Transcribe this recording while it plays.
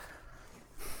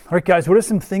All right, guys, what are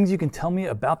some things you can tell me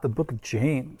about the book of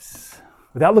James?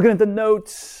 Without looking at the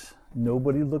notes,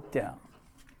 nobody look down.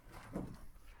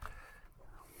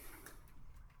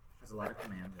 There's a lot of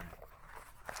commands in it.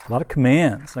 A lot of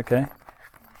commands, okay.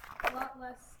 A lot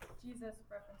less Jesus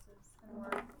references and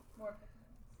more of the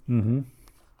commands. Mm-hmm.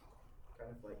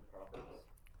 Kind of like Proverbs.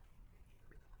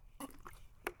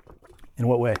 In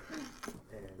what way?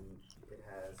 And it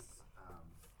has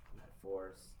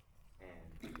metaphors, and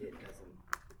it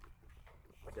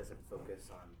doesn't focus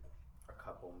on a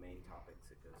couple main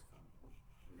topics. It goes from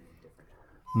many different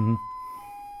topics. Mm-hmm.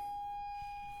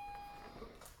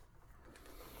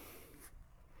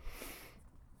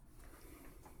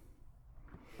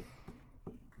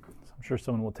 I'm sure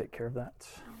someone will take care of that.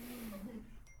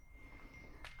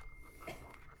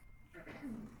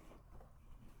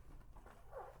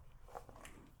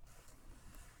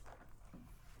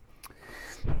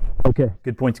 Okay,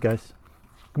 good points, guys.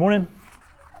 Good morning.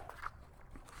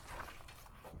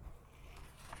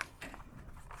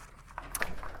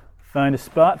 Find a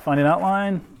spot, find an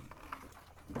outline.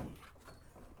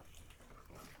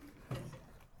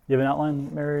 You have an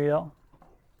outline, Marielle?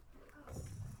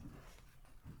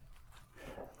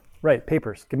 Right,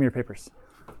 papers. Give me your papers.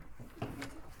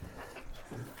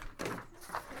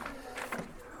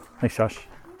 Thanks, Josh.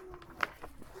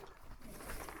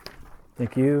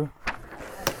 Thank you.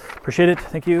 Appreciate it.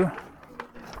 Thank you.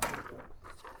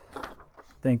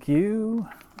 Thank you.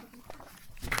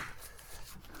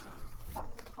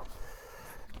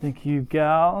 Thank you,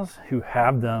 gals, who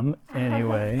have them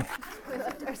anyway. We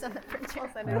left ours on the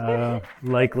printer.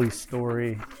 Likely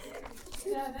story.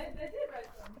 Yeah, they did write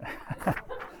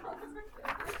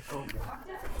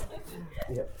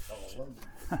them.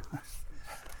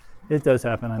 It does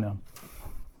happen, I know.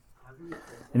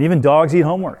 And even dogs eat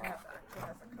homework.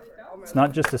 It's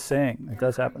not just a saying, it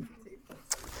does happen.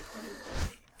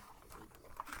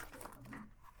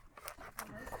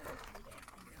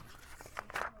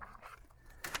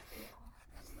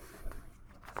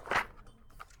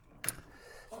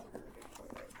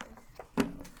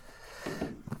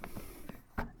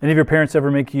 Any of your parents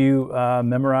ever make you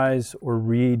memorize or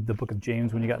read the book of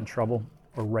James when you got in trouble?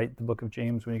 Or write the book of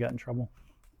James when you got in trouble?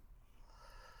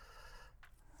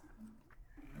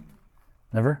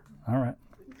 Never? All right.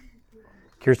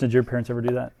 Kirsten, did your parents ever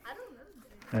do that? I don't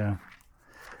know. Yeah.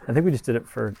 I think we just did it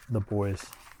for the boys.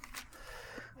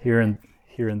 Here and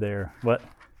there. What?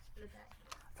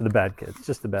 For the bad kids.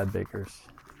 Just the bad bakers.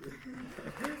 It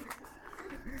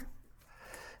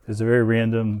was a very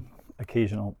random,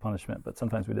 occasional punishment, but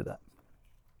sometimes we did that.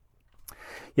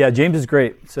 Yeah, James is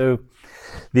great. So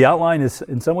the outline is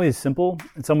in some ways simple,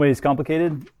 in some ways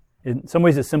complicated. In some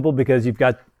ways it's simple because you've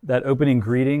got that opening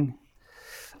greeting.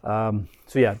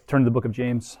 So yeah, turn to the book of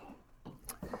James.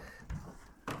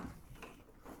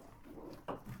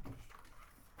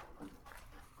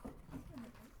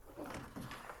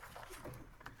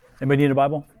 Anybody need a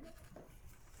Bible?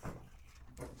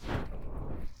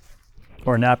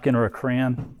 Or a napkin, or a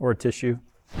crayon, or a tissue,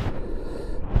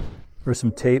 or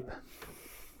some tape?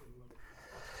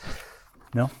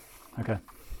 No? Okay.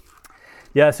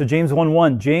 Yeah, so James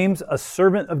 1:1. James, a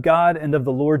servant of God and of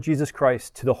the Lord Jesus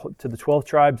Christ, to the 12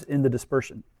 tribes in the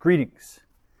dispersion. Greetings.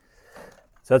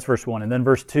 So that's verse 1. And then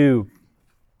verse 2,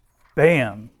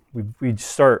 bam, we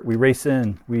start, we race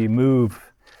in, we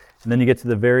move, and then you get to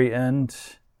the very end,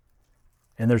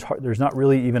 and there's not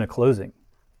really even a closing.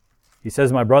 He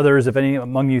says, my brothers, if any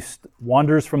among you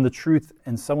wanders from the truth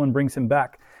and someone brings him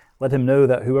back, let him know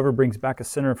that whoever brings back a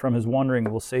sinner from his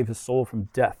wandering will save his soul from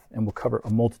death and will cover a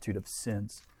multitude of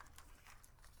sins.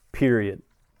 Period.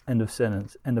 End of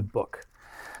sentence. End of book.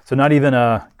 So not even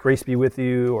a grace be with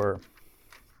you or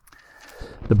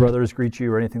the brothers greet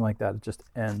you or anything like that. It just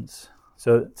ends.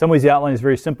 So in some ways the outline is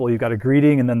very simple. You've got a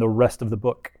greeting and then the rest of the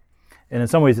book. And in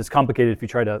some ways it's complicated if you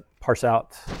try to parse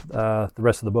out the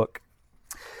rest of the book.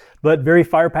 But very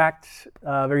fire-packed,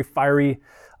 very fiery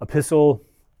epistle.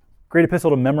 Great epistle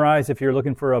to memorize if you're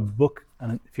looking for a book.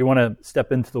 And if you want to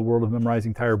step into the world of memorizing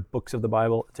entire books of the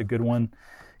Bible, it's a good one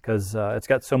because it's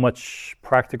got so much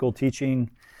practical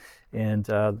teaching and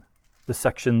the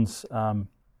sections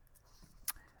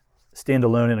stand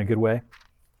alone in a good way.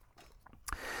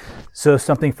 So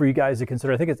something for you guys to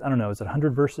consider. I think it's, I don't know, is it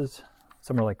 100 verses?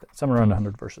 Somewhere like that, somewhere around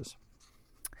 100 verses.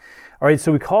 All right,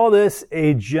 so we call this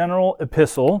a general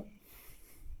epistle.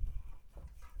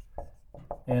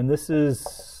 And this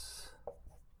is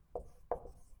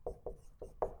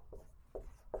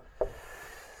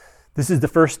the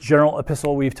first general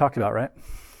epistle we've talked about, right?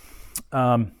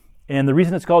 And the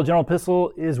reason it's called general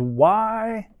epistle is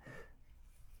why?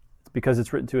 It's because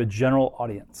it's written to a general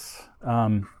audience.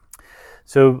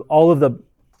 So all of the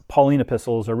Pauline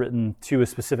epistles are written to a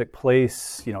specific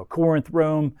place, Corinth,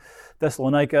 Rome,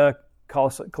 Thessalonica,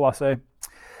 Colossae,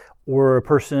 or a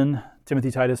person,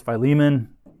 Timothy, Titus,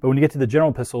 Philemon. But when you get to the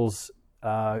general epistles,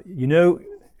 you know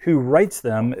who writes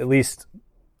them, at least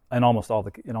in almost all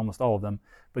of them,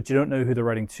 but you don't know who they're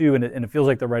writing to, and it feels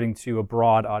like they're writing to a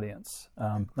broad audience,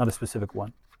 not a specific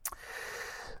one.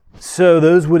 So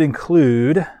those would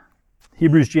include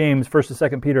Hebrews, James, 1st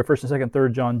and 2nd Peter, 1st and 2nd,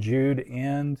 3rd John, Jude,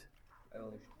 and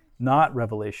not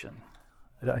Revelation.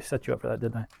 I set you up for that,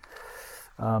 didn't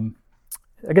I?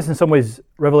 I guess in some ways,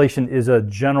 Revelation is a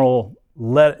general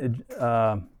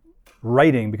writing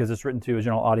because it's written to a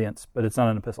general audience, but it's not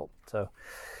an epistle. So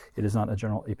it is not a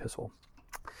general epistle.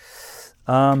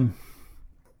 What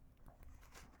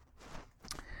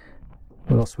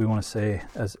else do we want to say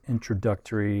as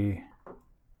introductory?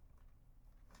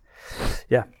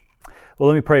 Yeah. Well,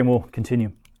 let me pray and we'll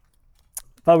continue.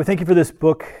 Father, we thank you for this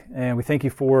book, and we thank you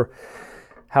for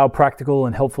how practical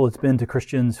and helpful it's been to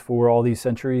Christians for all these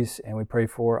centuries, and we pray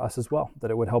for us as well, that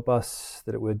it would help us,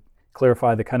 that it would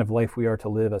clarify the kind of life we are to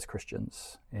live as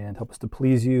Christians, and help us to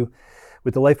please you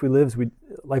with the life we live. We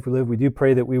do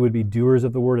pray that we would be doers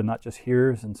of the word and not just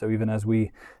hearers, and so even as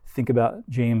we think about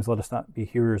James, let us not be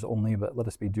hearers only, but let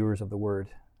us be doers of the word.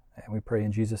 And we pray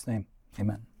in Jesus' name,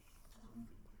 amen.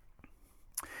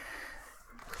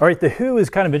 All right, the who is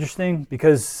kind of interesting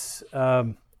because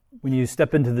when you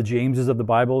step into the Jameses of the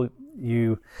Bible,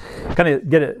 you kind of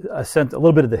get a sense, a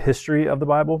little bit of the history of the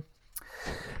Bible.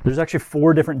 There's actually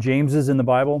 4 different Jameses in the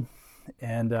Bible,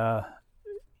 and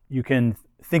you can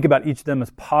think about each of them as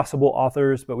possible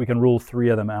authors, but we can rule 3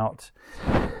 of them out.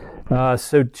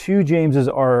 So 2 Jameses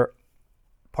are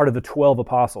part of the 12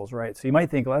 apostles, right? So you might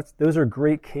think, well, those are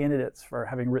great candidates for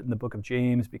having written the book of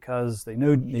James because they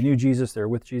knew Jesus, they were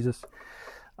with Jesus.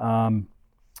 So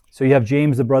you have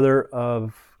James, the brother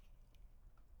of...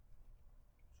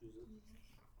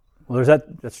 Well,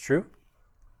 that's true.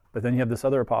 But then you have this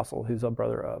other apostle who's a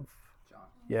brother of... John.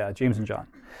 Yeah, James and John,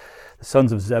 the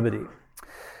sons of Zebedee.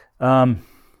 And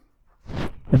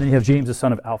then you have James, the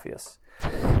son of Alphaeus.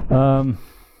 James,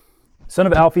 the son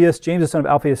of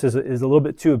Alphaeus is a little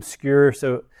bit too obscure.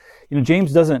 So,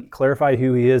 James doesn't clarify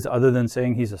who he is other than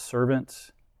saying he's a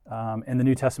servant. And the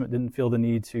New Testament didn't feel the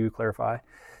need to clarify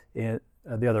the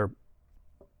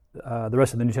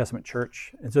rest of the New Testament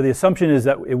church. And so the assumption is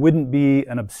that it wouldn't be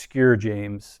an obscure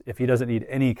James if he doesn't need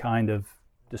any kind of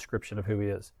description of who he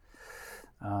is.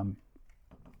 And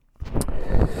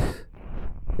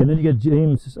then you get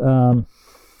James, the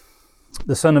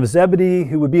son of Zebedee,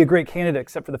 who would be a great candidate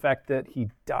except for the fact that he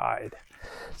died.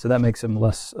 So that makes him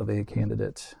less of a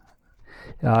candidate.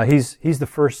 He's the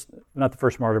first, not the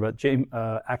first martyr, but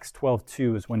Acts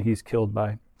 12:2 is when he's killed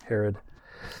by Herod.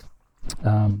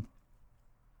 So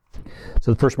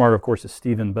the first martyr, of course, is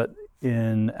Stephen, but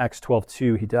in Acts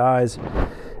 12:2 he dies.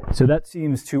 So that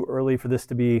seems too early for this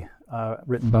to be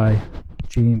written by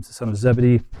James, the son of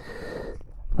Zebedee.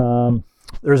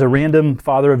 There's a random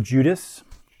father of Judas.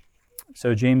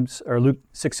 So James or Luke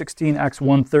 6:16, Acts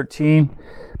 1:13,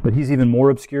 but he's even more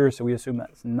obscure, so we assume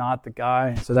that's not the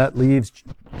guy. So that leaves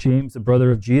James, the brother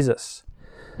of Jesus.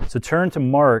 So turn to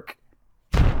Mark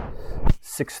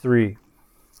 6:3.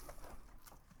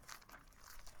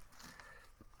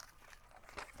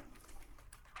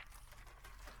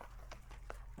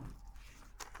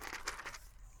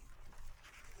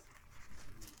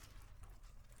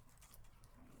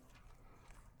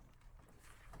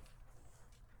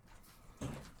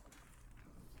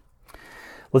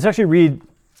 Let's actually read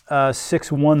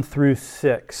 6:1 through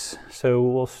 6. So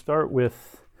we'll start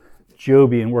with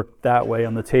Joby and work that way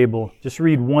on the table. Just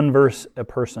read one verse a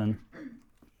person.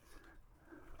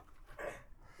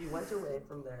 He went away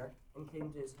from there and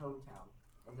came to his hometown,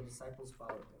 and the disciples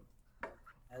followed him.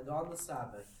 And on the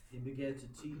Sabbath he began to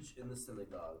teach in the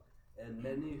synagogue, and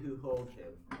many who heard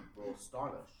him were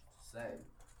astonished, saying,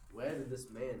 "Where did this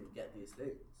man get these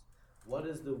things? What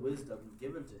is the wisdom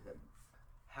given to him?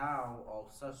 How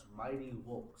are such mighty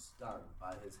works done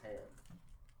by his hand?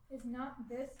 Is not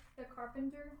this the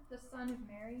carpenter, the son of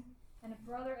Mary, and a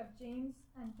brother of James,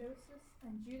 and Joseph,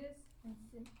 and Judas, and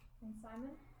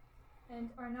Simon?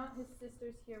 And are not his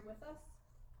sisters here with us?"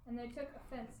 And they took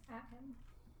offense at him.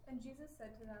 And Jesus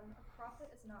said to them, "A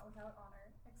prophet is not without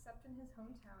honor, except in his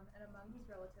hometown and among his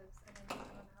relatives and in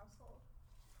his own household."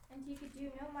 And he could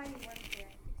do no mighty work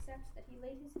there, except that he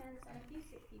laid his hands on a few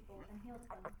sick people and healed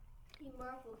them. He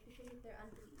marveled because of their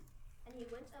unbelief, and he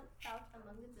went out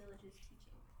among the villages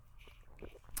teaching.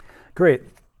 Great.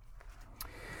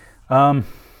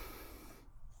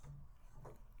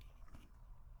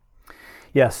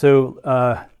 So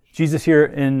Jesus here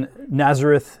in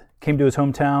Nazareth came to his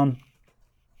hometown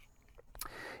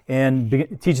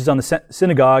and teaches on the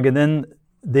synagogue, and then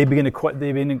they begin to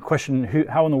question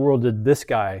how in the world did this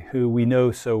guy, who we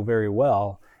know so very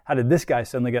well, how did this guy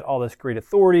suddenly get all this great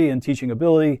authority and teaching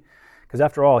ability? Because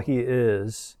after all, he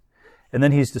is. And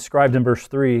then he's described in verse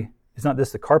 3, is not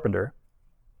this the carpenter,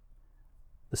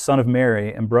 the son of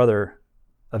Mary and brother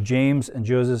of James and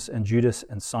Joseph and Judas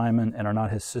and Simon, and are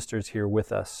not his sisters here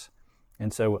with us?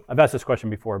 And so I've asked this question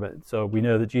before, but so we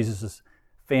know that Jesus'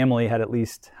 family had at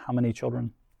least how many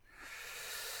children?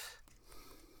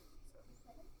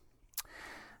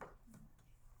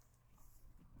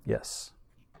 Yes.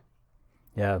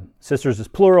 Yeah, sisters is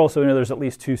plural, so we know there's at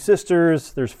least 2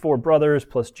 sisters. There's 4 brothers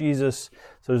plus Jesus,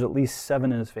 so there's at least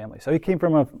 7 in his family. So he came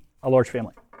from a large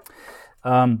family.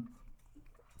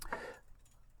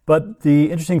 But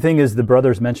the interesting thing is the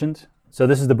brothers mentioned. So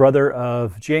this is the brother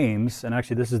of James, and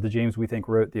actually this is the James we think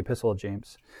wrote the Epistle of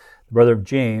James. The brother of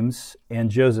James and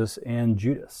Joseph and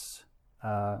Judas.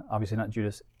 Obviously not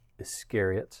Judas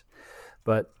Iscariot,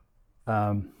 but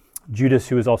Judas,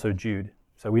 who is also Jude.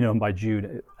 So we know him by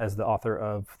Jude as the author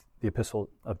of the Epistle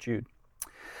of Jude.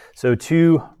 So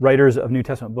 2 writers of New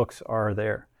Testament books are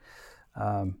there,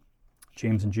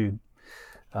 James and Jude.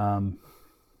 But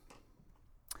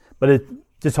it's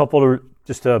just helpful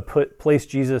to place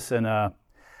Jesus in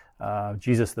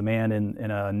Jesus the man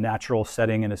in a natural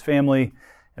setting in his family,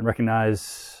 and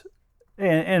recognize,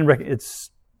 it's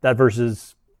that verse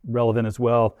is relevant as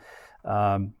well.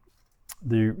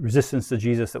 The resistance to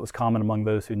Jesus that was common among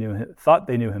those who knew him, thought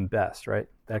they knew him best, right?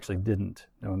 They actually didn't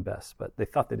know him best, but they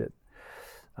thought they did.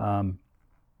 So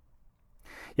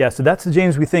that's the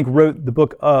James we think wrote the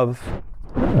book of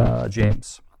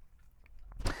James.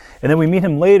 And then we meet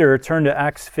him later, turn to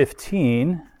Acts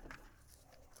 15.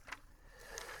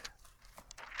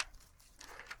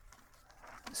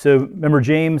 So remember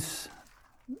James,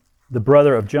 the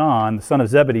brother of John, the son of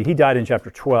Zebedee, he died in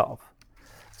chapter 12.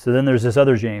 So then there's this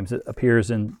other James that appears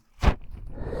in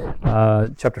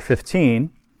chapter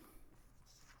 15.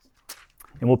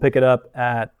 And we'll pick it up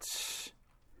at,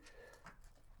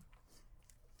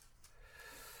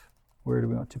 where do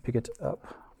we want to pick it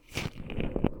up?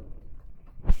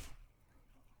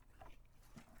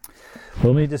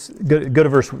 Well, let me just go to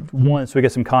verse 1 so we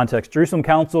get some context. Jerusalem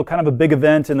Council, kind of a big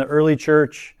event in the early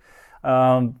church.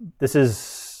 This is,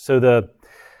 so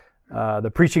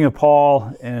the preaching of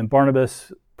Paul and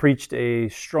Barnabas preached a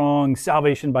strong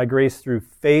salvation by grace through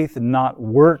faith and not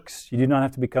works. You do not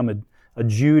have to become a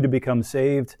Jew to become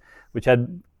saved, which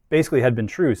had been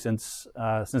true since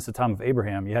the time of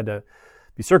Abraham. You had to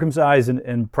be circumcised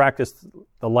and practice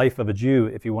the life of a Jew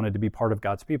if you wanted to be part of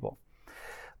God's people.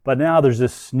 But now there's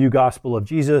this new gospel of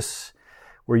Jesus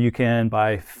where you can,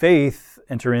 by faith,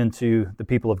 enter into the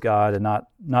people of God and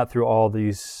not through all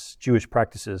these Jewish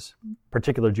practices,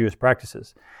 particular Jewish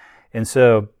practices. And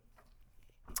so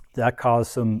that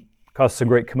caused some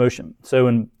great commotion. So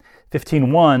in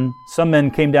 15:1, some men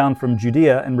came down from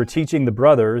Judea and were teaching the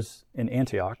brothers in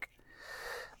Antioch.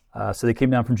 So they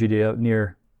came down from Judea,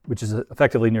 which is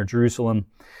effectively near Jerusalem.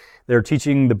 They're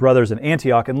teaching the brothers in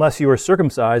Antioch, unless you are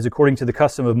circumcised according to the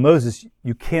custom of Moses,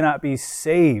 you cannot be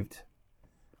saved.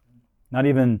 It's not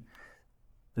even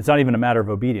a matter of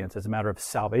obedience, it's a matter of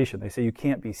salvation. They say you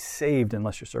can't be saved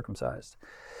unless you're circumcised.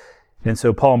 And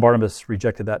so Paul and Barnabas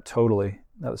rejected that totally.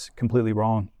 That was completely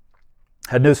wrong.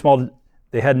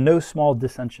 They had no small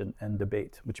dissension and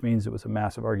debate, which means it was a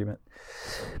massive argument.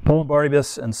 Paul and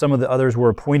Barnabas and some of the others were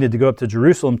appointed to go up to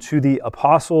Jerusalem to the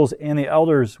apostles and the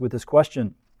elders with this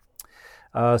question.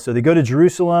 So they go to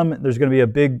Jerusalem. There's going to be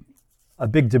a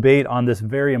big debate on this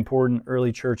very important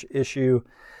early church issue.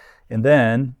 And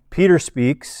then Peter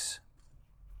speaks,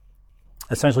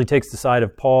 essentially takes the side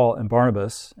of Paul and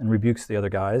Barnabas and rebukes the other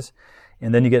guys.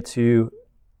 And then you get to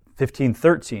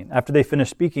 15:13. After they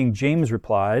finished speaking, James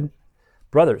replied,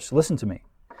 "Brothers, listen to me."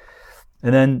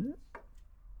 And then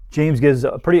James gives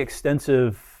a pretty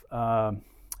extensive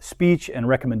speech and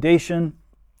recommendation.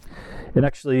 And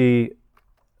actually,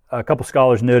 a couple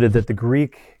scholars noted that the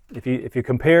Greek, if you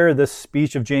compare this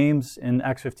speech of James in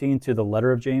Acts 15 to the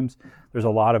letter of James, there's a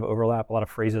lot of overlap, a lot of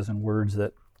phrases and words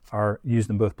that are used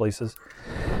in both places.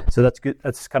 So that's good.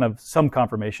 That's kind of some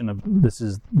confirmation of this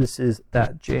is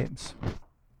that James.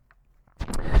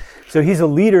 So he's a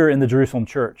leader in the Jerusalem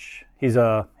church. He's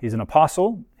an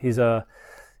apostle. He's a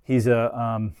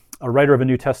writer of a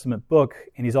New Testament book,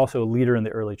 and he's also a leader in the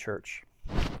early church,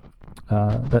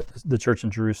 the church in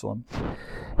Jerusalem.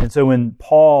 And so when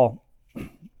Paul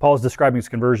is describing his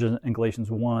conversion in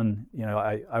Galatians 1,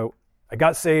 I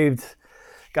got saved.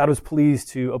 God was pleased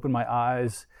to open my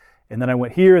eyes, and then I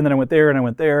went here, and then I went there, and I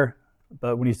went there.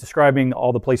 But when he's describing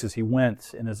all the places he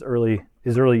went in his early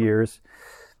years,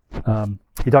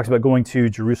 he talks about going to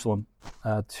Jerusalem.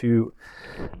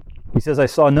 He says, "I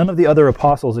saw none of the other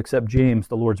apostles except James,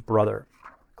 the Lord's brother."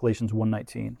 Galatians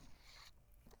 1:19.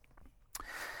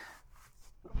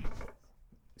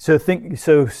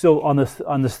 So still on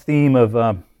this theme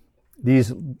of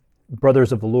these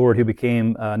brothers of the Lord who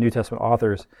became New Testament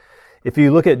authors. If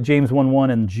you look at James 1:1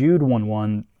 and Jude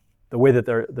 1:1, the way that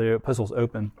the epistles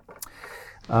open.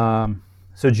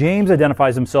 So James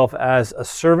identifies himself as a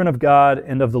servant of God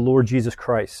and of the Lord Jesus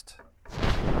Christ.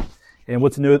 And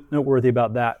what's noteworthy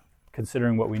about that,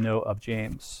 considering what we know of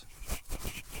James?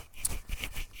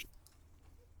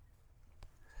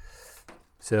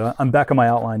 So I'm back on my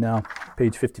outline now,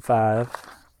 page 55.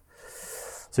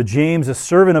 So James, a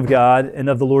servant of God and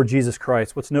of the Lord Jesus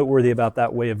Christ. What's noteworthy about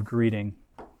that way of greeting?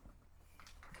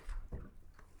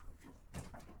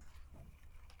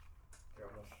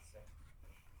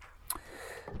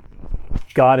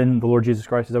 God and the Lord Jesus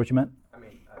Christ, is that what you meant? I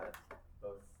mean,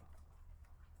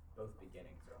 both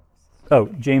beginnings are almost. Oh,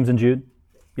 James and Jude?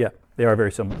 Yeah, they are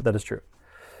very similar. That is true.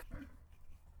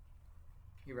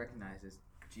 He recognizes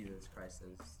Jesus Christ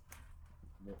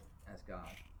as God.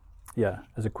 Yeah,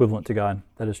 as equivalent to God.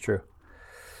 That is true.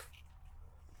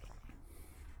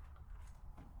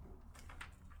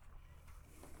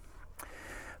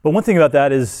 But one thing about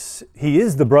that is he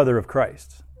is the brother of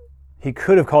Christ. He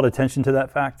could have called attention to that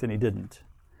fact, and he didn't.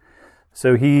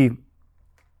 So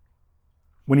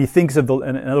when he thinks of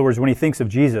in other words, when he thinks of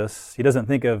Jesus, he doesn't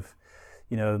think of,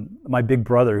 my big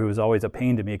brother who was always a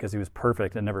pain to me because he was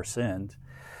perfect and never sinned.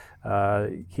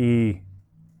 He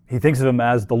thinks of him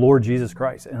as the Lord Jesus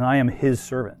Christ, and I am his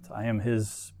servant. I am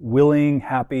his willing,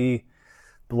 happy,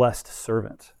 blessed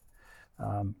servant.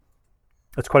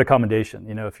 That's quite a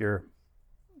commendation. If your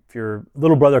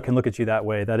little brother can look at you that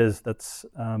way, it's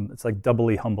like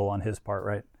doubly humble on his part,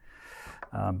 right?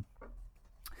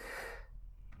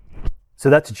 So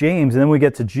that's James, and then we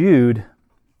get to Jude.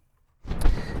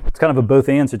 It's kind of a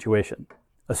both-and situation.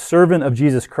 A servant of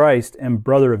Jesus Christ and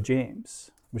brother of James,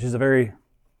 which is a very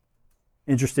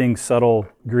interesting, subtle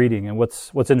greeting. And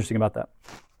what's interesting about that?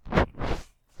 He's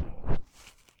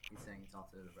saying he's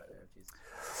also the brother of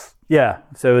Jesus. Yeah,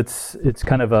 so it's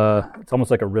kind of it's almost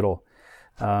like a riddle.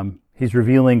 He's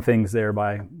revealing things there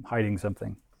by hiding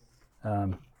something.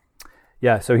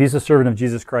 So he's a servant of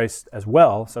Jesus Christ as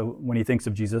well. So when he thinks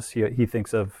of Jesus, he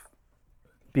thinks of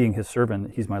being his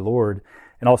servant. He's my Lord.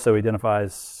 And also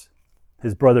identifies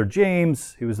his brother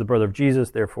James, who is the brother of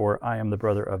Jesus. Therefore, I am the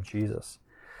brother of Jesus.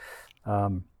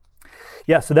 So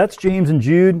that's James and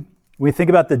Jude. When we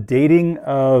think about the dating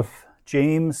of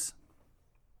James,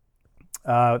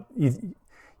 you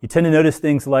tend to notice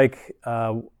things like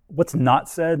what's not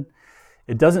said.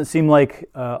 It doesn't seem like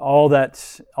all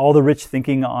the rich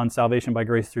thinking on salvation by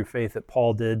grace through faith that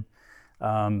Paul did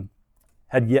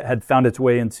had found its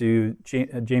way into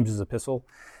James's epistle,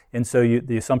 and so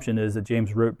the assumption is that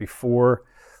James wrote before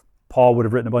Paul would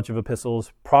have written a bunch of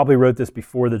epistles. Probably wrote this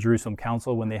before the Jerusalem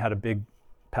Council when they had a big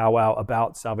powwow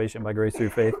about salvation by grace through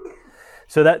faith.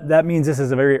 So that means this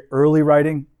is a very early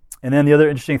writing. And then the other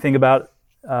interesting thing about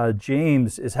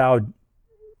James is how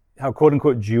quote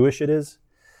unquote Jewish it is.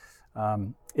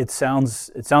 It sounds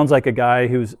like a guy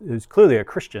who's clearly a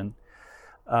Christian,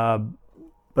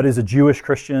 but is a Jewish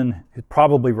Christian who's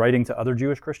probably writing to other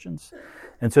Jewish Christians.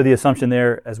 And so the assumption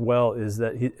there as well is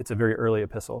that it's a very early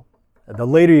epistle. The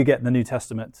later you get in the New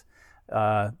Testament,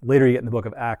 later you get in the book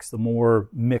of Acts, the more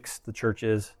mixed the church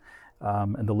is,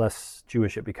 and the less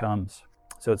Jewish it becomes.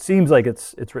 So it seems like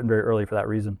it's written very early for that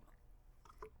reason.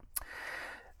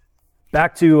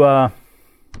 Back to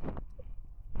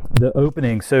the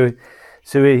opening. So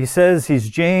he says he's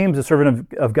James, a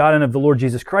servant of God and of the Lord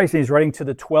Jesus Christ, and he's writing to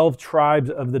the 12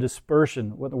 tribes of the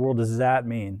dispersion. What in the world does that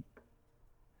mean?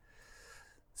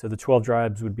 So the 12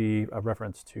 tribes would be a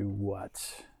reference to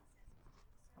what?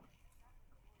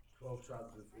 12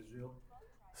 tribes of Israel.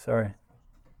 Sorry.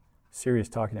 Siri's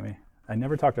talking to me. I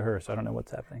never talked to her, so I don't know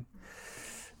what's happening.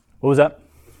 What was that?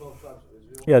 The 12 tribes of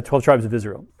Israel. Yeah, 12 tribes of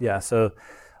Israel. Yeah, so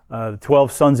the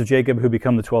 12 sons of Jacob who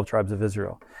become the 12 tribes of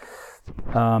Israel.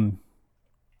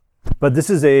 But this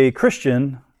is a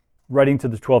Christian writing to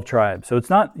the 12 tribes. So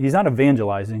he's not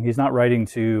evangelizing. He's not writing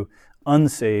to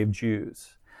unsaved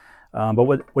Jews. But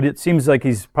what it seems like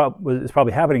is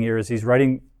probably happening here is he's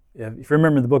writing, if you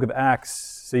remember the book of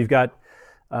Acts, so you've got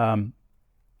the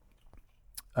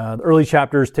early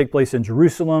chapters take place in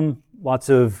Jerusalem. Lots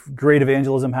of great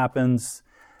evangelism happens.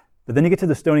 But then you get to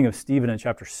the stoning of Stephen in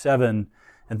chapter 7,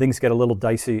 and things get a little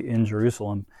dicey in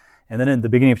Jerusalem. And then in the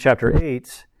beginning of chapter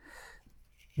 8,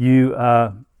 you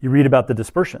read about the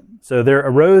dispersion. So there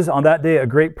arose on that day a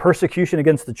great persecution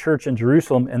against the church in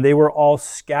Jerusalem, and they were all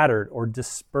scattered or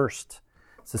dispersed.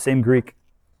 It's the same Greek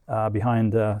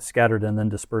behind scattered and then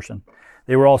dispersion.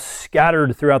 They were all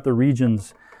scattered throughout the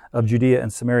regions of Judea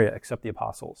and Samaria, except the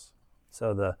apostles.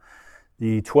 So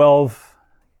the 12,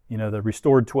 the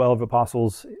restored 12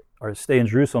 apostles stay in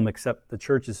Jerusalem, except the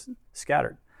church is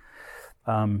scattered.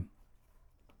 But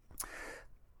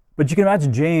you can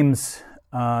imagine James,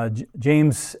 a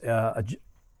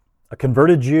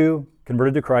converted Jew,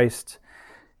 converted to Christ,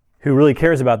 who really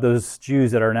cares about those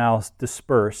Jews that are now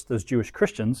dispersed, those Jewish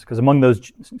Christians, because among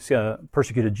those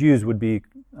persecuted Jews would be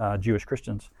Jewish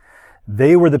Christians.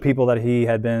 They were the people that he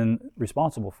had been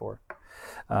responsible for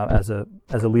as a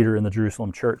leader in the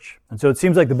Jerusalem church. And so it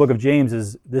seems like the book of James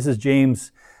is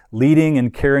James leading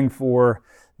and caring for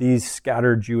these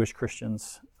scattered Jewish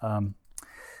Christians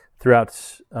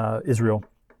throughout Israel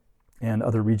and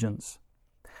other regions.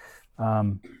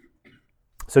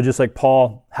 So just like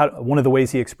Paul, one of the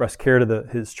ways he expressed care to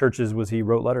his churches was he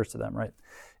wrote letters to them, right?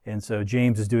 And so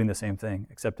James is doing the same thing,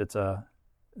 except it's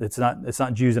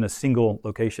not Jews in a single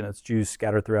location. It's Jews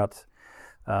scattered throughout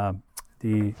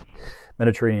the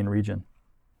Mediterranean region.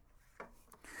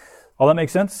 All that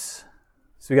makes sense?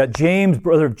 So we got James,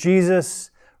 brother of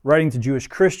Jesus, writing to Jewish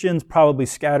Christians, probably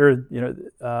scattered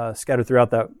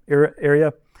throughout that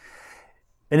area.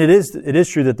 And it is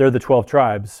true that they're the 12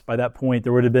 tribes. By that point,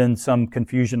 there would have been some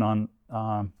confusion on,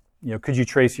 could you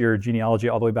trace your genealogy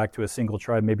all the way back to a single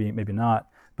tribe? Maybe not.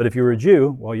 But if you were a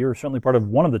Jew, well, you're certainly part of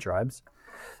one of the tribes.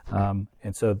 And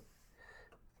so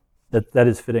that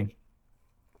is fitting.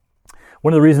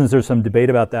 One of the reasons there's some debate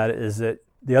about that is that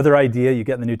the other idea you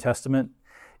get in the New Testament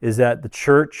is that the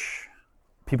church,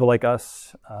 people like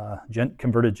us,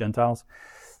 converted Gentiles,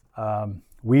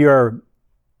 we are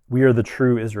the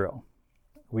true Israel.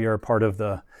 We are part of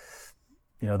the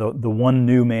one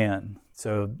new man.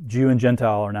 So Jew and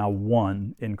Gentile are now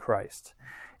one in Christ.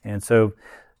 And so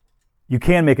you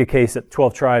can make a case that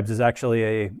 12 tribes is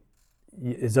actually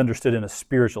is understood in a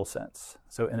spiritual sense.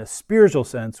 So in a spiritual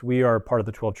sense, we are part of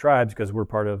the 12 tribes because we're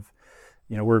part of,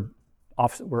 we're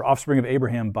offspring of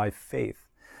Abraham by faith.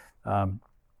 So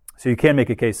you can make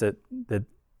a case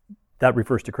that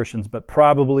refers to Christians, but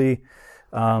probably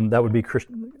that would be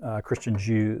Christian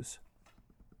Jews.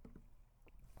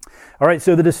 All right,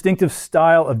 so the distinctive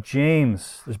style of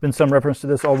James. There's been some reference to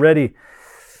this already.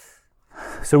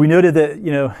 So we noted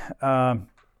that,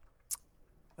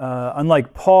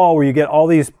 unlike Paul, where you get all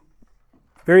these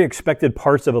very expected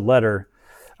parts of a letter,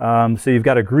 so you've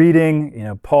got a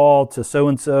greeting, Paul to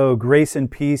so-and-so, grace and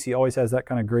peace. He always has that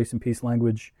kind of grace and peace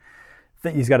language.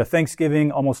 He's got a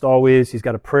thanksgiving almost always. He's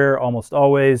got a prayer almost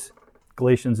always.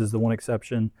 Galatians is the one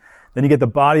exception. Then you get the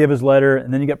body of his letter,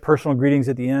 and then you get personal greetings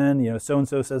at the end.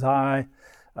 So-and-so says hi.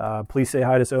 Please say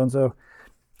hi to so-and-so.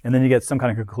 And then you get some kind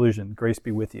of conclusion. Grace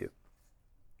be with you.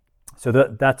 So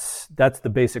that's the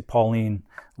basic Pauline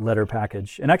letter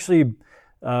package. And actually,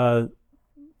 the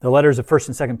letters of 1st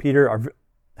and 2nd Peter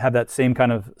have that same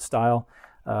kind of style.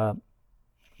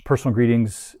 Personal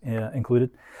greetings included.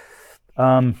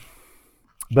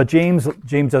 But James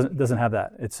doesn't have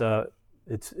that.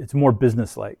 It's more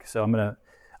business-like. So I'm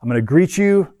gonna greet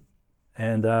you,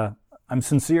 and I'm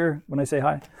sincere when I say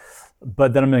hi,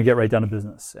 but then I'm gonna get right down to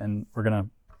business, and we're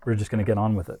just gonna get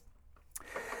on with it.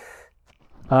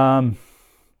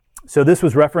 So this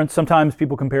was referenced. Sometimes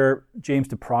people compare James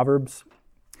to Proverbs,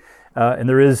 and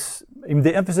there is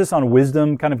the emphasis on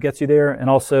wisdom kind of gets you there, and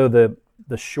also the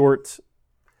short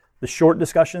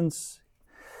discussions.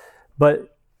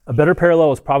 But a better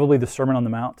parallel is probably the Sermon on the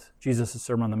Mount, Jesus'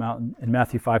 Sermon on the Mount in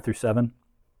Matthew 5-7.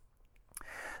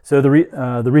 So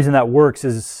the reason that works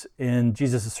is in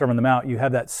Jesus' Sermon on the Mount, you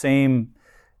have that same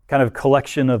kind of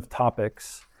collection of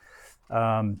topics.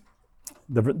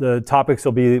 The topics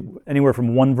will be anywhere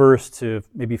from one verse to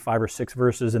maybe 5 or 6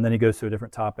 verses, and then he goes to a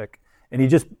different topic. And he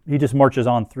just marches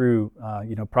on through,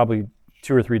 probably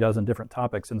 2 or 3 dozen different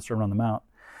topics in the Sermon on the Mount.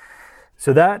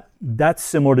 So that's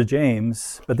similar to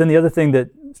James. But then the other thing that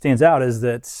stands out is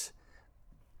that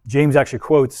James actually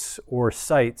quotes or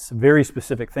cites very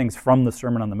specific things from the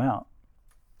Sermon on the Mount.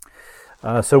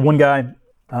 So one guy,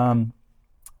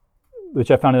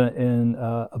 which I found in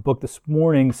a book this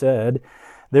morning, said,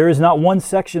 "There is not one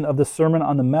section of the Sermon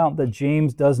on the Mount that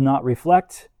James does not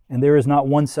reflect, and there is not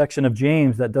one section of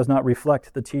James that does not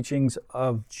reflect the teachings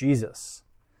of Jesus."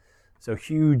 So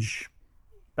huge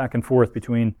back and forth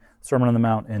between Sermon on the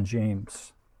Mount and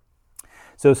James.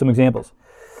 So some examples.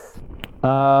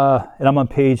 And I'm on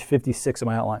page 56 of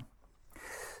my outline.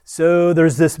 So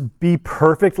there's this be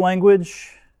perfect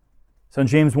language. So in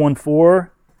James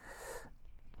 1:4,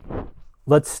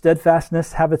 let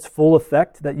steadfastness have its full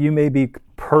effect, that you may be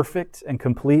perfect and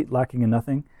complete, lacking in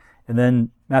nothing. And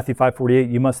then Matthew 5:48,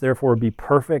 you must therefore be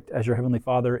perfect as your heavenly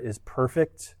Father is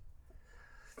perfect.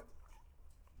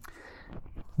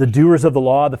 The doers of the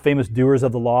law, the famous doers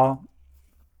of the law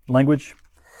language.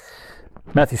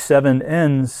 Matthew 7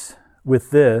 ends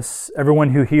with this: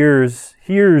 everyone who hears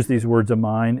these words of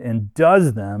mine and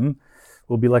does them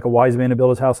will be like a wise man who built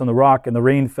his house on the rock, and the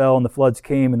rain fell, and the floods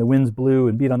came, and the winds blew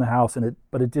and beat on the house,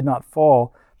 but it did not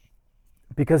fall,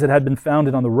 because it had been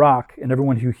founded on the rock. And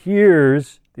everyone who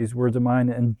hears these words of mine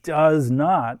and does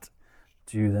not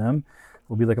do them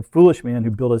will be like a foolish man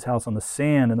who built his house on the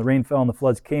sand, and the rain fell, and the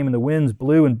floods came, and the winds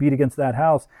blew and beat against that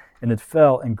house, and it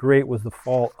fell, and great was the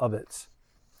fall of it.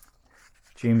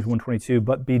 James 1:22,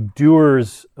 but be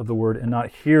doers of the word and not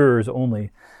hearers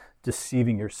only,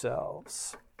 deceiving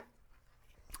yourselves.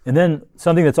 And then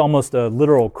something that's almost a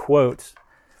literal quote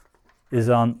is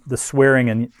on the swearing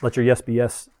and let your yes be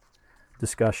yes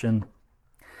discussion.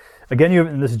 Again,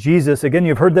 and this is Jesus, again,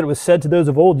 you've heard that it was said to those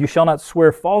of old, you shall not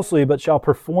swear falsely, but shall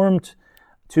perform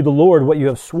to the Lord what you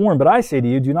have sworn. But I say to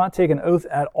you, do not take an oath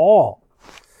at all,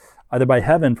 either by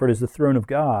heaven, for it is the throne of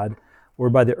God,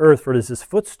 or by the earth, for it is his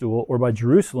footstool, or by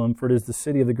Jerusalem, for it is the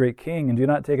city of the great king. And do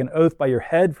not take an oath by your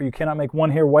head, for you cannot make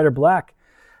one hair white or black.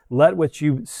 Let what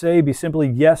you say be simply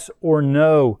yes or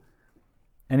no.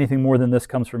 Anything more than this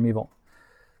comes from evil.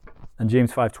 And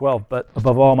James 5:12, but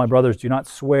above all, my brothers, do not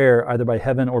swear either by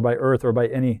heaven or by earth or by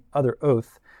any other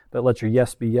oath, but let your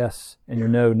yes be yes and your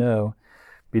no, no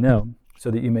be no,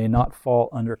 so that you may not fall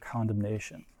under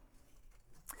condemnation.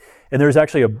 And there's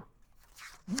actually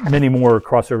many more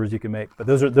crossovers you can make, but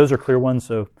those are clear ones,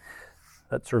 so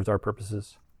that serves our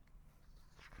purposes.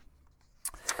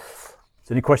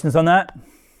 So any questions on that?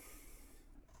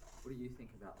 What do you think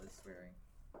about this swearing?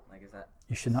 Like, is that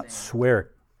You should not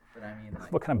swear. But I mean,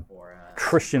 like, What kind of for,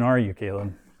 Christian are you,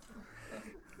 Caleb?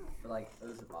 for like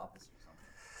oaths of office or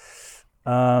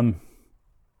something,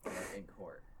 like in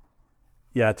court?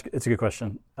 Yeah, it's a good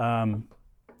question. I know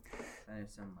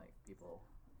some like people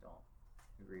don't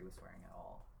agree with swearing at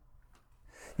all.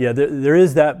 Yeah, there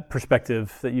is that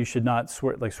perspective that you should not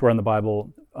swear on the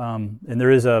Bible, and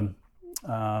there is a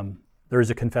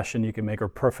confession you can make or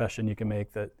profession you can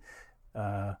make that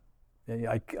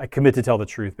I commit to tell the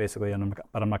truth, basically,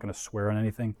 but I'm not going to swear on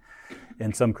anything.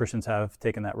 And some Christians have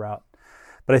taken that route.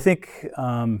 But I think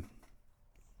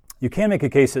you can make a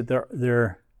case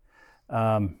that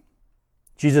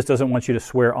Jesus doesn't want you to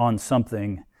swear on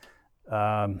something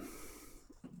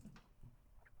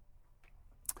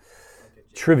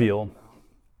trivial.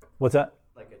 What's that?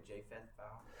 Like a Japheth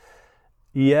vow?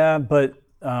 Yeah, but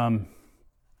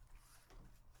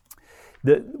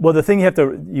the thing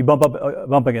you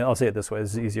bump against, I'll say it this way,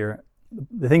 this is easier.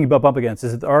 The thing you bump up against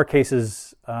is that there are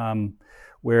cases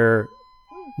where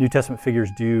New Testament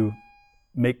figures do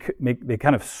they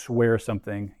kind of swear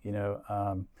something,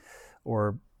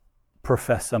 or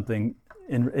profess something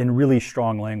in really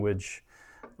strong language,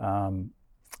 and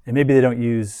maybe they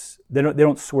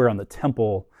don't swear on the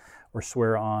temple or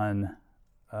swear on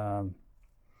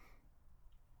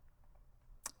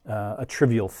a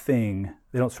trivial thing.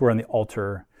 They don't swear on the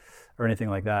altar or anything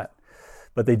like that,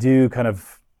 but they do kind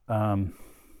of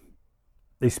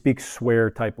they speak swear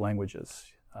type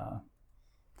languages.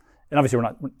 And obviously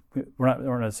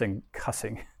we're not saying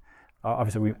cussing.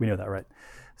 Obviously we know that, right?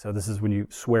 So this is when you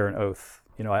swear an oath.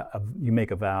 You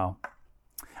make a vow.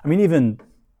 I mean, even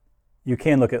you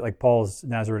can look at like Paul's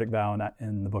Nazaritic vow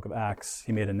in the book of Acts.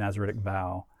 He made a Nazaritic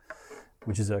vow,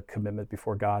 which is a commitment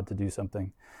before God to do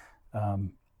something.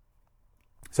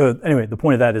 So anyway, the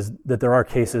point of that is that there are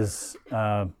cases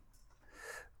where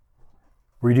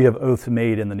you do have oaths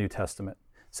made in the New Testament.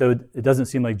 So it doesn't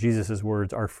seem like Jesus'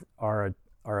 words are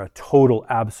a total,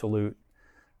 absolute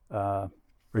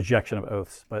rejection of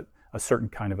oaths, but a certain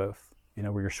kind of oath,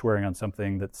 where you're swearing on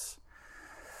something that's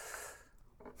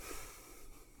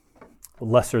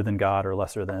lesser than God or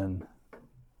lesser than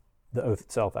the oath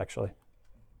itself, actually.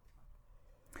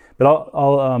 But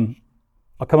I'll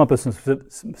come up with some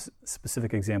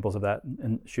specific examples of that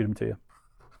and shoot them to you.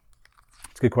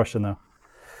 It's a good question, though.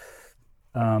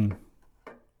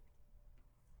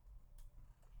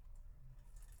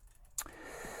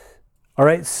 All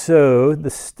right, so the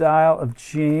style of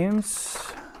James.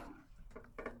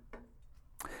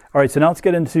 All right, so now let's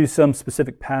get into some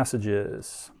specific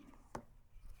passages.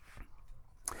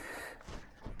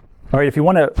 All right, if you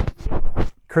want a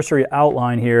cursory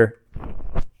outline here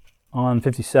on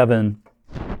 57,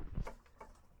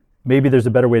 maybe there's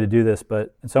a better way to do this,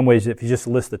 but in some ways, if you just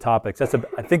list the topics, I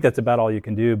think that's about all you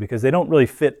can do, because they don't really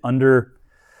fit under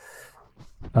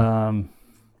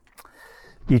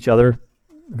each other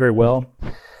very well.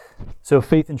 So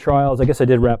faith and trials, I guess I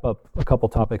did wrap up a couple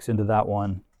topics into that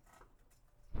one,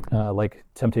 like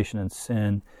temptation and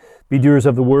sin. Be doers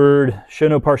of the word, show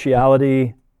no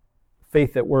partiality,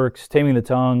 faith that works, taming the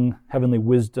tongue, heavenly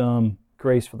wisdom,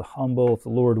 grace for the humble, if the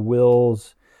Lord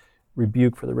wills,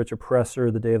 rebuke for the rich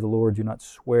oppressor, the day of the Lord, do not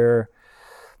swear.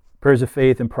 Prayers of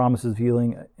faith and promises of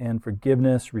healing and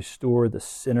forgiveness, restore the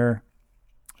sinner.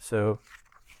 So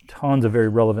tons of very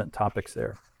relevant topics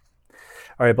there.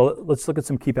 All right, but let's look at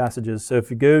some key passages. So if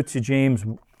you go to James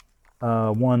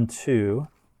 1:2.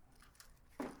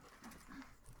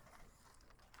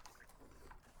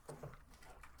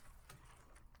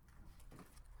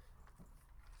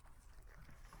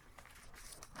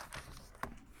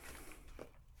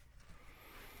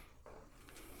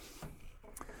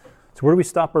 So where do we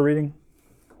stop our reading?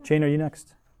 Jane, are you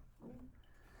next?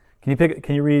 Can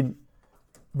you read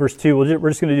verse 2? We're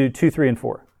just going to do 2, 3, and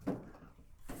 4.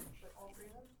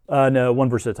 No, one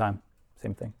verse at a time.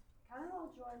 Same thing. Count it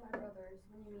all joy, my brothers,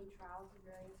 when you meet trials of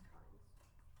various kinds.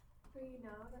 For you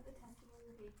know that the testing of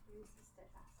your faith produces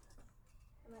steadfastness.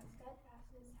 And let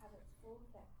steadfastness have its full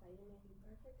effect, that you may be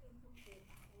perfect and complete,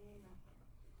 lacking nothing.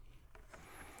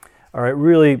 All right,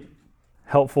 really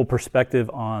helpful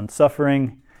perspective on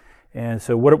suffering. And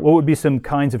so what would be some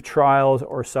kinds of trials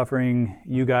or suffering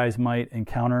you guys might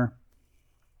encounter?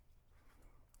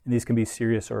 And these can be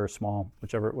serious or small,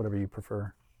 whatever you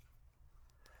prefer.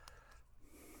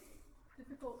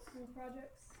 Difficult school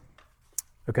projects.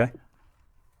 Okay.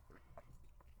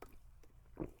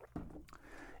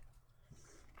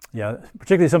 Yeah,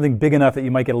 particularly something big enough that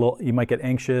you might get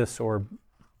anxious or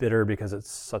bitter because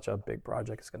it's such a big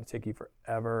project. It's going to take you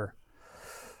forever.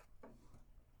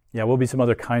 Yeah, what will be some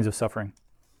other kinds of suffering?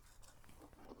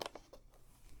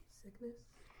 Sickness?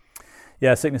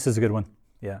 Yeah, sickness is a good one.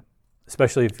 Yeah,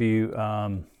 especially if you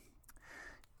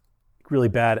really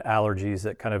bad allergies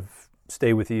that kind of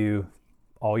stay with you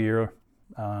all year,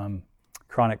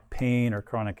 chronic pain or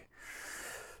chronic,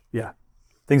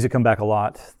 things that come back a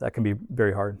lot. That can be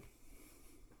very hard.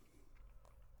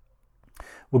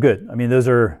 Well, good. I mean, those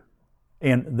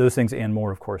things and more,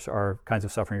 of course, are kinds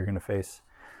of suffering you're going to face.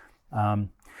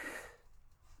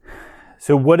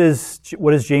 So what is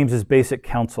James's basic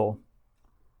counsel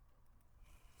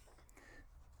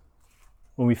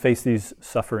when we face these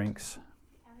sufferings?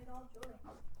 Count it all joy.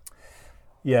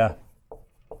 Yeah.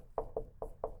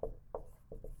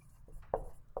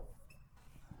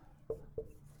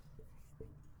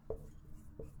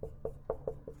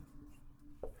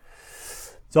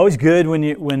 It's always good when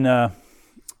the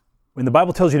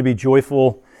Bible tells you to be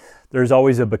joyful, there's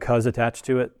always a because attached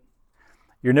to it.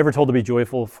 You're never told to be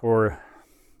joyful for,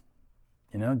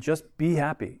 just be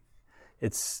happy.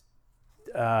 It's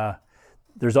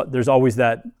there's always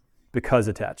that because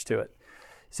attached to it.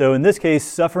 So in this case,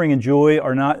 suffering and joy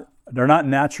they're not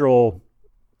natural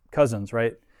cousins,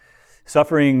 right?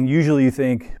 Suffering, usually you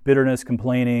think bitterness,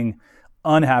 complaining,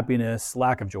 unhappiness,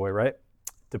 lack of joy, right?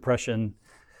 Depression,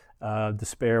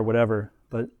 despair, whatever.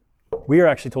 But we are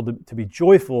actually told to be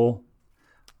joyful.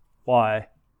 Why?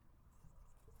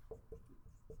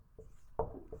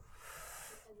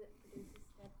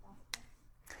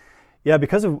 Yeah,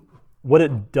 because of what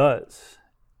it does.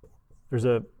 There's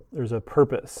a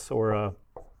purpose or a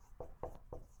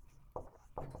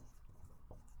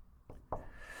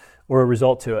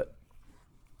result to it.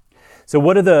 So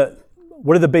what are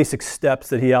the basic steps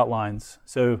that he outlines?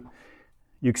 So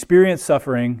you experience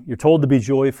suffering, you're told to be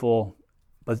joyful,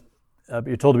 but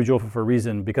you're told to be joyful for a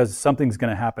reason, because something's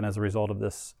going to happen as a result of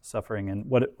this suffering. And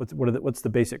what's the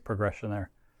basic progression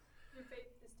there? Your faith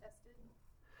is tested.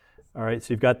 All right,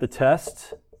 so you've got the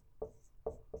test,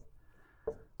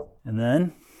 and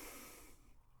then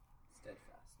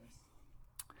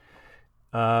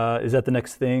Steadfastness. Is that the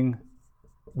next thing?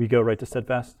 We go right to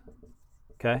steadfast?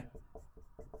 Okay.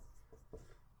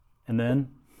 And then?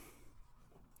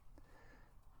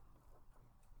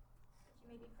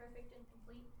 You may be perfect and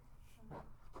complete.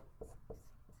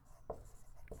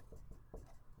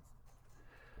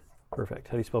 Perfect.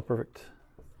 How do you spell perfect?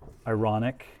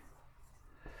 Ironic.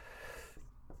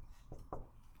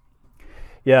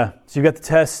 Yeah, so you've got the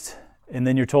test, and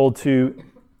then you're told to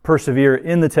persevere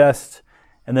in the test,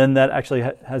 and then that actually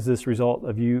has this result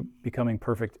of you becoming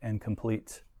perfect and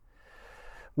complete.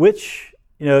 Which,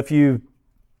 if you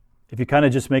kind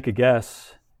of just make a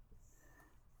guess,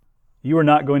 you are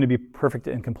not going to be perfect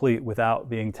and complete without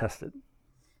being tested.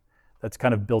 That's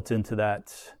kind of built into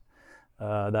that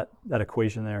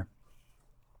equation there.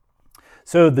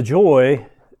 So the joy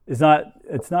is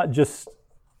you're not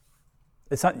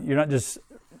just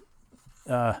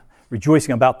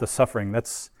rejoicing about the suffering.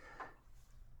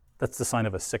 that's the sign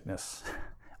of a sickness.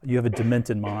 You have a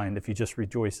demented mind if you just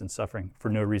rejoice in suffering for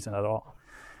no reason at all.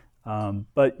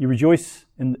 But you rejoice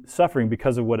in suffering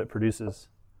because of what it produces.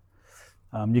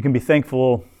 You can be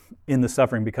thankful in the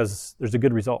suffering because there's a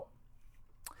good result.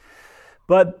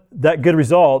 But that good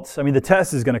result, I mean, the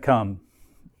test is going to come,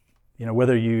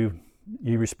 whether you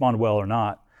respond well or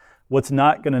not. What's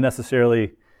not going to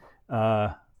necessarily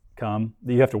come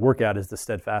that you have to work at is the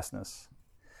steadfastness.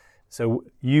 So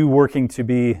you working to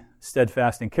be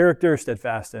steadfast in character,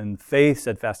 steadfast in faith,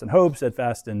 steadfast in hope,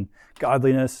 steadfast in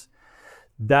godliness,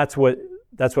 that's what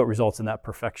results in that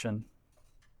perfection.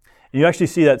 And you actually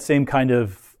see that same kind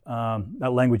of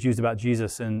that language used about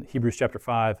Jesus in Hebrews chapter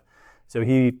 5. So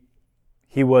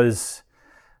he was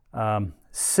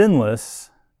sinless,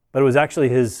 but it was actually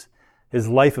his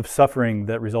life of suffering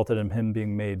that resulted in him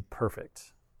being made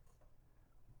perfect.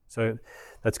 So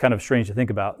that's kind of strange to think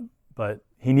about, but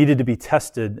he needed to be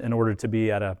tested in order to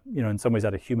be at a, in some ways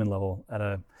at a human level, at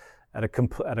a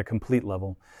complete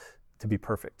level, to be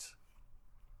perfect.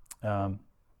 So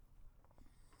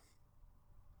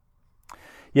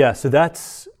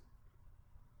that's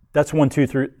 1, 2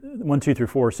 through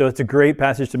 4. So it's a great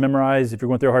passage to memorize if you're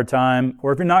going through a hard time,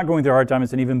 or if you're not going through a hard time,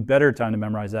 it's an even better time to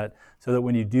memorize that, so that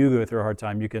when you do go through a hard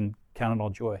time, you can count it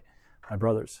all joy, my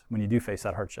brothers, when you do face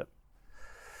that hardship.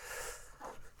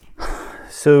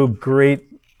 So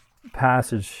great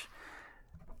passage.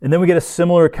 And then we get a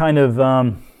similar kind of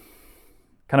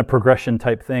progression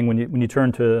type thing when you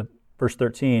turn to verse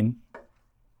 13.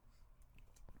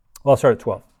 Well, I'll start at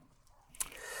 12.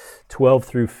 12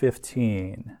 through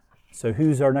 15. So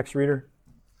who's our next reader?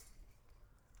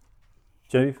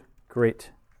 Genevieve?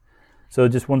 Great. So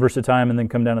just one verse at a time and then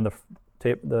come down to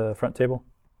the front table.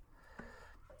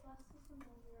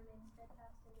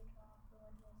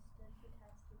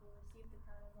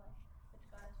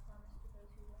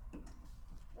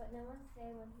 But no one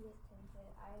say when he is tempted,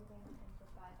 I am being tempted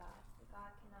by God. For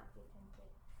God cannot be tempted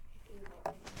with evil,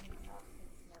 and he himself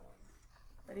thinks no one.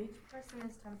 But each person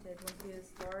is tempted when he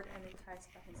is lured and enticed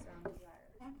by his own desire.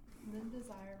 And then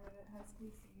desire, when it has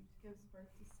conceived, gives birth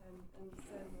to sin, and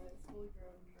sin, when it is fully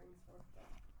grown, brings forth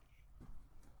death.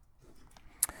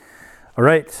 All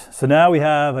right, so now we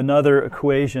have another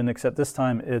equation, except this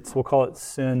time we'll call it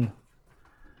sin.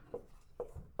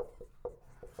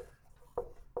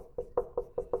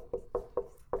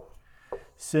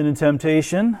 Sin and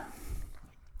temptation.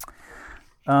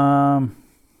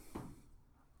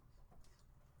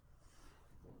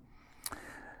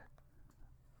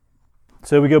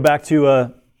 So we go back to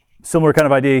a similar kind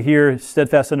of idea here,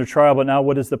 steadfast under trial, but now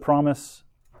what is the promise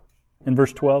in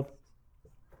verse 12?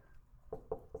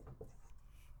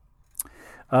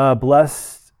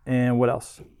 Blessed, and what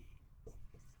else?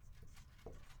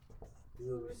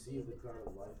 You will receive the crown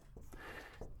of life.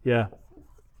 Yeah.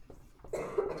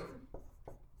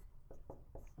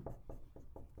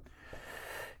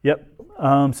 Yep.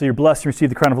 So you're blessed to receive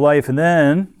the crown of life, and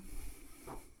then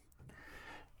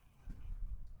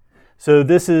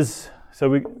this is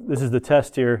the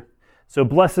test here. So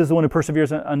blessed is the one who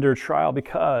perseveres under trial,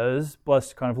 because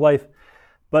blessed crown of life.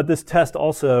 But this test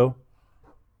also,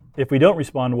 if we don't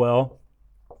respond well,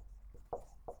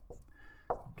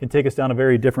 can take us down a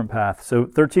very different path. So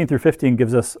 13 through 15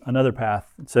 gives us another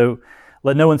path. So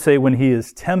let no one say when he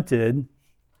is tempted.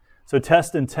 So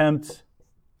test and tempt,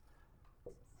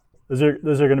 those are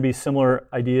going to be similar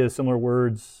ideas, similar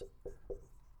words.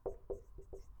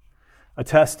 A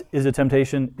test is a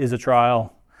temptation, is a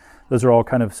trial. Those are all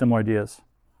kind of similar ideas.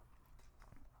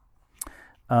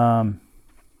 Although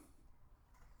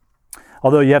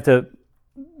you have to,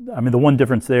 the one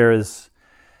difference there is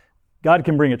God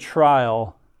can bring a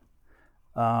trial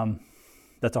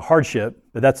that's a hardship,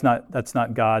 but that's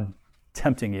not God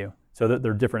tempting you. So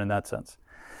they're different in that sense.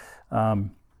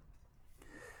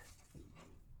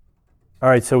 All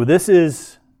right, so you've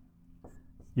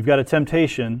got a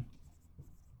temptation.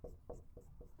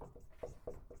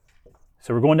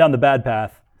 So we're going down the bad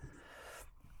path.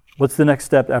 What's the next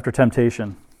step after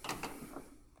temptation?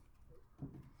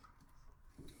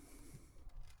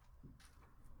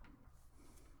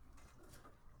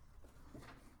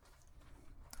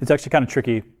 It's actually kind of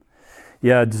tricky.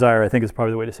 Yeah, desire, I think, is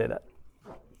probably the way to say that.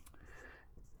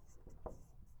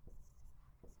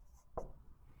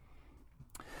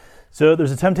 So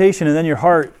there's a temptation, and then your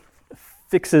heart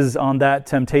fixes on that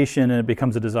temptation, and it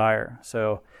becomes a desire.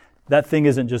 So that thing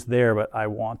isn't just there, but I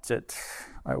want it.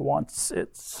 I want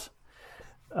it.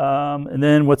 And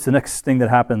then what's the next thing that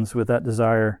happens with that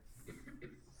desire?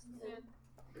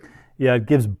 Yeah, it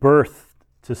gives birth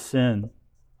to sin.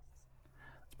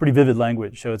 It's pretty vivid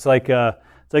language. So it's like the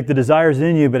desire's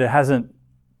in you, but it hasn't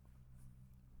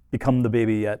become the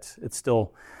baby yet. It's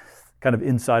still kind of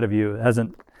inside of you. It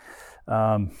hasn't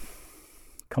come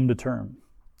to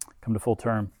full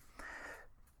term.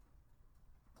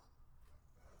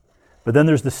 But then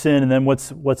there's the sin, and then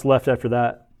what's left after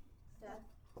that? Death.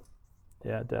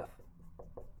 Yeah, death.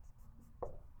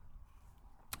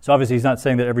 So obviously he's not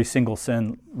saying that every single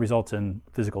sin results in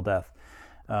physical death.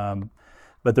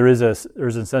 But there's a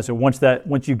sense that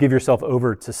once you give yourself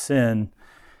over to sin,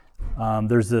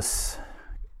 there's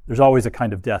always a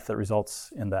kind of death that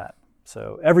results in that.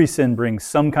 So every sin brings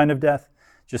some kind of death,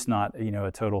 just not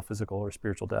a total physical or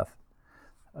spiritual death.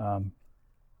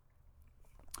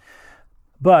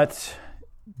 But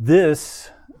this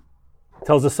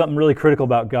tells us something really critical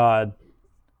about God.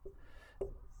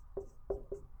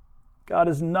 God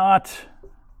is not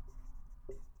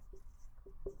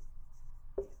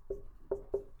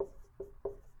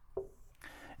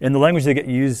and the language that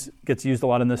gets used a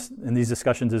lot in these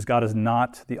discussions is God is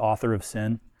not the author of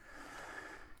sin,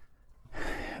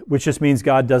 which just means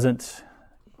God doesn't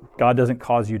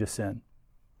cause you to sin.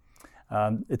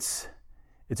 It's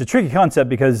a tricky concept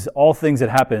because all things that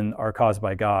happen are caused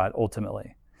by God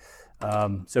ultimately.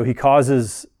 So he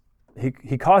causes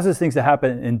things to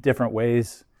happen in different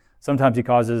ways. Sometimes he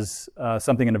causes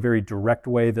something in a very direct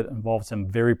way that involves him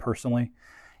very personally,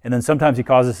 and then sometimes he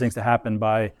causes things to happen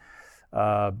by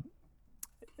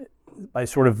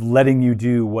sort of letting you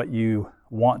do what you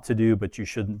want to do but you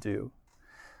shouldn't do.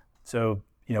 So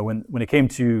when it came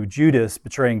to Judas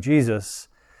betraying Jesus,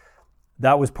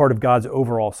 that was part of God's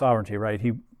overall sovereignty, right?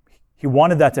 He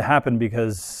wanted that to happen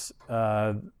because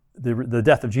the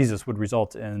death of Jesus would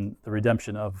result in the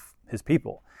redemption of his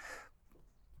people.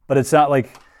 But it's not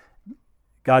like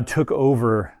God took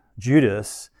over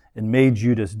Judas and made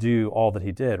Judas do all that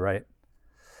he did, right?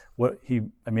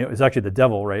 It was actually the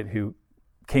devil, right, who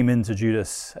came into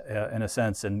Judas in a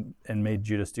sense and made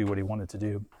Judas do what he wanted to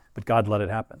do. But God let it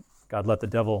happen. God let the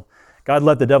devil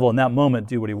in that moment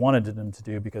do what he wanted him to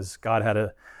do because God had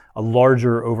a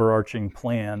larger overarching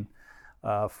plan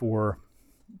for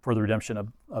the redemption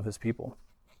of his people.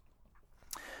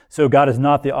 So God is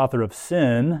not the author of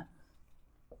sin.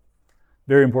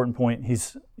 Very important point.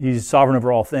 He's sovereign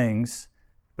over all things,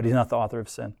 but he's not the author of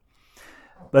sin.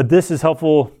 But this is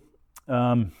helpful.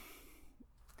 You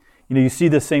see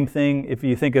the same thing if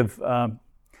you think of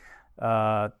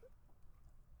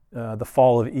the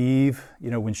fall of Eve,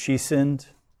 when she sinned.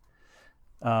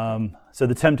 So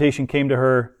the temptation came to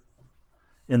her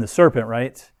in the serpent,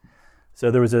 right?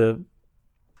 So there was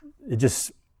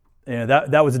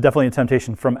that was definitely a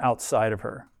temptation from outside of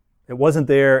her. It wasn't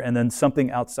there, and then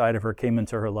something outside of her came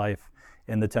into her life,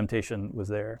 and the temptation was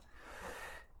there.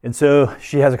 And so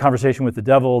she has a conversation with the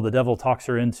devil. The devil talks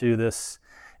her into this.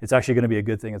 It's actually going to be a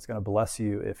good thing. It's going to bless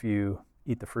you if you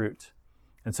eat the fruit.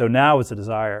 And so now it's a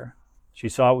desire. She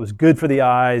saw it was good for the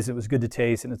eyes, it was good to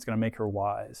taste, and it's going to make her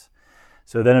wise.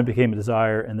 So then it became a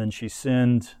desire, and then she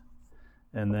sinned,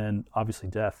 and then obviously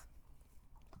death.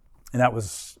 And that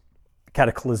was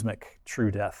cataclysmic, true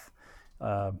death.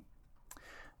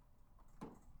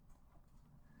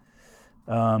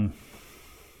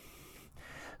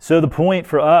 So the point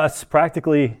for us,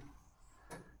 practically,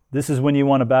 this is when you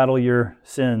want to battle your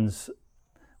sins,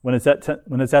 when it's at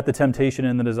the temptation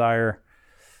and the desire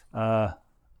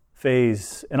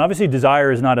phase. And obviously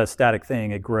desire is not a static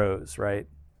thing, it grows, right?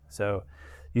 So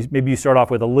maybe you start off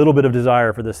with a little bit of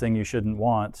desire for this thing you shouldn't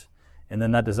want, and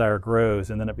then that desire grows,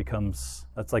 and then it becomes,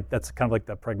 that's kind of like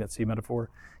the pregnancy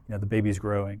metaphor, the baby's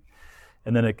growing,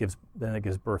 and then it gives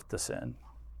birth to sin.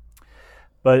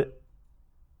 But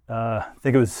I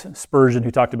think it was Spurgeon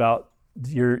who talked about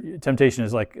your temptation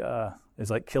is like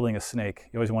killing a snake.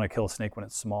 You always want to kill a snake when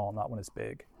it's small, not when it's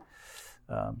big.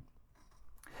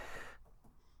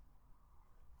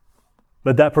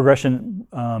 But that progression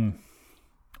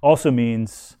also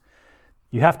means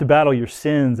you have to battle your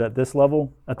sins at this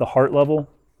level, at the heart level.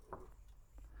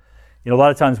 A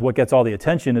lot of times what gets all the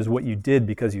attention is what you did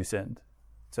because you sinned.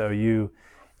 So you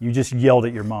just yelled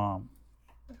at your mom.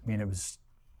 And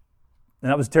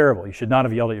that was terrible. You should not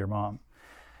have yelled at your mom.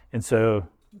 And so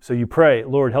you pray,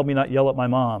 Lord, help me not yell at my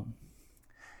mom.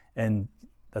 And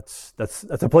that's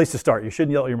a place to start. You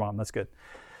shouldn't yell at your mom. That's good.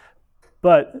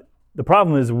 But the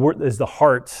problem is the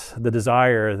heart, the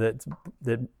desire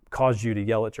that caused you to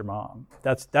yell at your mom.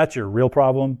 That's your real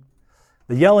problem.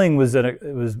 The yelling was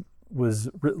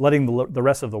letting the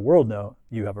rest of the world know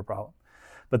you have a problem.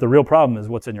 But the real problem is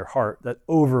what's in your heart that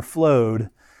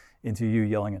overflowed into you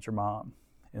yelling at your mom.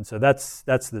 And so that's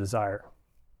the desire.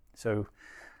 So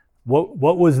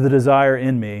what was the desire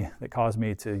in me that caused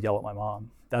me to yell at my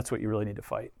mom? That's what you really need to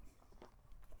fight.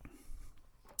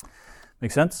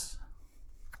 Make sense?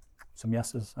 Some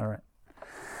yeses? All right.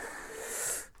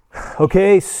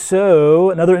 Okay,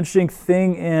 so another interesting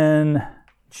thing in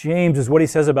James is what he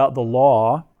says about the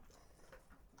law.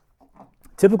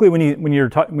 Typically, when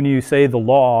you say the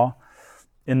law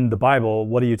in the Bible,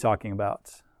 what are you talking about?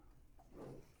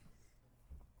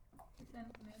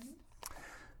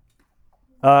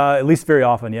 At least very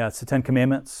often, yeah. It's the Ten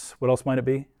Commandments. What else might it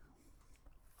be?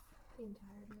 The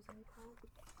entire Mosaic Law.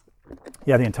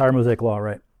 Yeah, the entire Mosaic Law,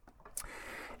 right.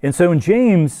 And so in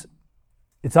James,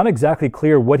 it's not exactly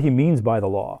clear what he means by the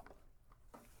law.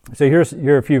 So here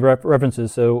are a few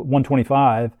references. So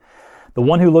 125, the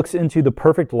one who looks into the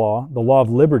perfect law, the law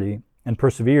of liberty, and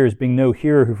perseveres, being no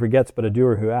hearer who forgets but a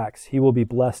doer who acts, he will be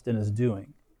blessed in his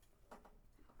doing.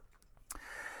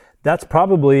 That's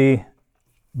probably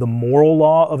the moral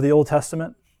law of the Old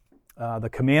Testament, the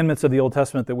commandments of the Old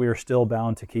Testament that we are still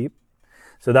bound to keep.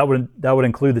 So that would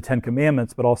include the Ten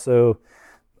Commandments, but also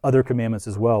other commandments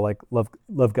as well, like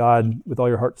love God with all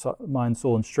your heart, mind,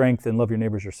 soul, and strength, and love your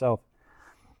neighbors yourself.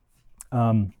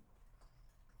 So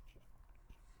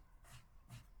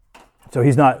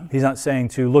he's not saying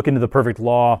to look into the perfect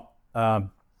law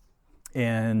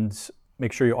and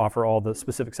make sure you offer all the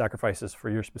specific sacrifices for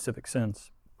your specific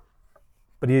sins.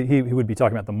 But he would be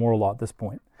talking about the moral law at this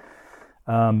point.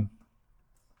 But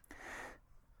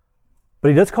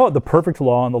he does call it the perfect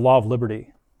law and the law of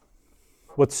liberty.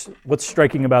 What's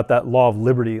striking about that law of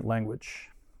liberty language?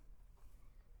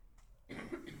 It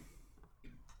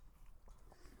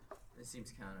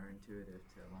seems counterintuitive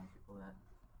to a lot of people that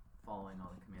following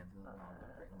all the commands of the law will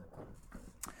greatly live.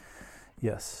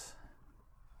 Yes.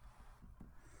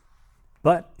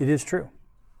 But it is true.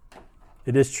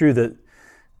 It is true that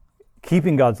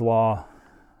keeping God's law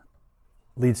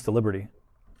leads to liberty.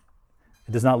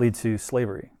 It does not lead to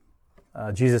slavery.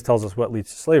 Jesus tells us what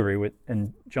leads to slavery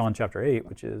in John chapter 8,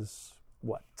 which is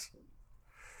what? Sin.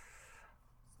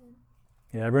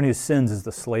 Yeah, everyone who sins is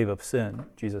the slave of sin,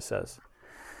 Jesus says.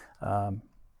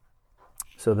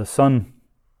 So the Son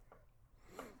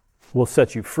will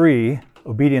set you free.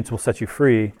 Obedience will set you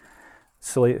free.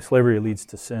 Slavery leads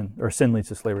to sin, or sin leads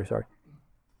to slavery, sorry.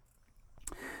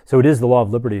 So it is the law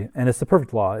of liberty, and it's the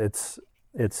perfect law.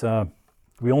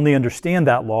 We only understand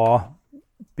that law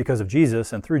because of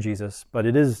Jesus and through Jesus, but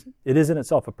it is in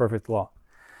itself a perfect law.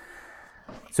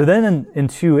 So then in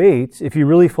 2:8, if you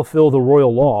really fulfill the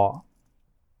royal law,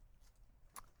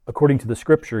 according to the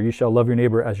scripture, you shall love your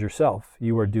neighbor as yourself.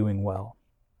 You are doing well.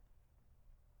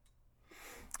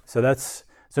 So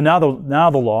now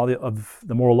the law of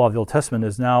the moral law of the Old Testament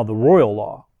is now the royal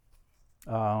law.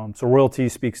 So royalty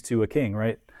speaks to a king,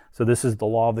 right? So this is the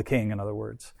law of the king, in other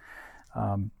words.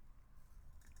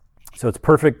 So it's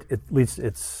perfect.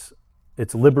 It's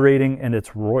liberating, and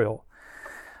it's royal.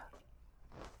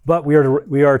 But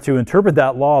we are to interpret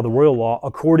that law, the royal law,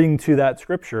 according to that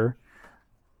scripture.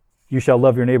 You shall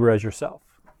love your neighbor as yourself.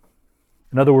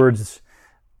 In other words,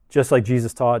 just like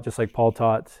Jesus taught, just like Paul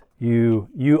taught,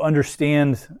 you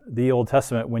understand the Old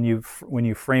Testament when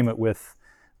you frame it with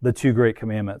the two great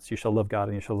commandments. You shall love God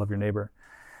and you shall love your neighbor,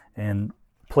 and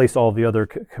place all the other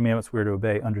commandments we are to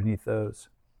obey underneath those.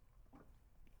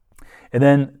 And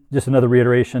then just another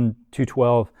reiteration,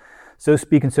 2:12. So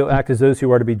speak and so act as those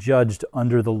who are to be judged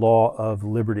under the law of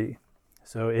liberty.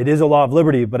 So it is a law of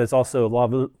liberty, but it's also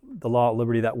the law of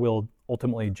liberty that will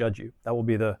ultimately judge you. That will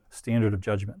be the standard of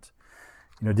judgment.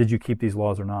 Did you keep these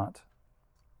laws or not?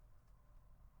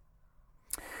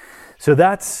 So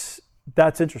that's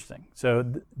interesting. So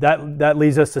that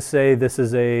leads us to say this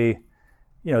is a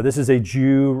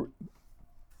Jew,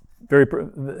 very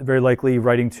very likely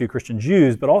writing to Christian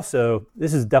Jews, but also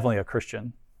this is definitely a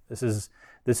Christian. This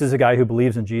is a guy who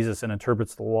believes in Jesus and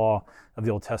interprets the law of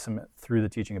the Old Testament through the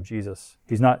teaching of Jesus.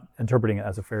 He's not interpreting it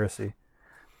as a Pharisee.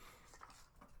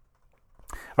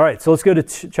 All right, so let's go to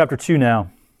chapter 2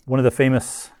 now. One of the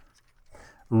famous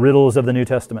riddles of the New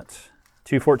Testament,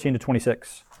 2:14 to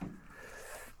 26.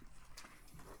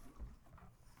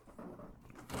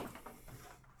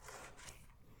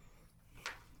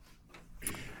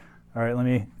 All right, let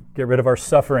me get rid of our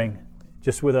suffering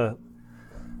just with a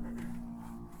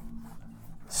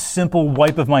simple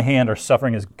wipe of my hand. Our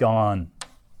suffering is gone.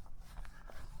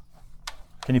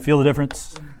 Can you feel the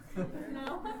difference?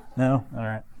 No? All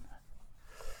right.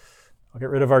 I'll get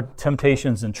rid of our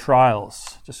temptations and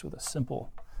trials just with a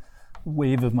simple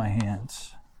wave of my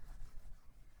hands.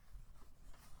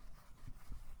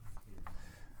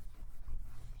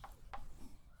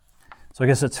 So I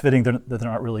guess it's fitting that they're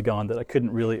not really gone, that I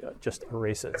couldn't really just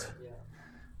erase it. Yeah.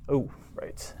 Oh,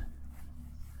 right.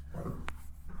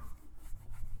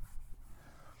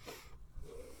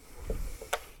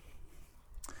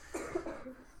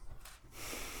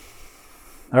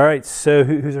 All right, so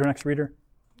who's our next reader?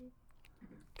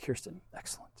 Kirsten,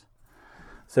 excellent.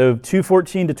 So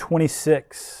 2:14 to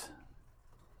 26.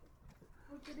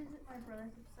 What good is it, my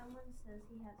brothers, if someone says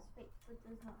he has faith but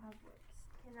does not have works?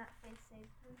 Can that faith save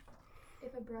him?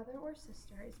 If a brother or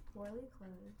sister is poorly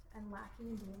clothed and lacking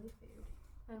in daily food,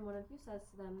 and one of you says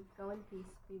to them, "Go in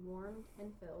peace, be warmed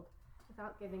and filled,"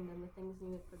 without giving them the things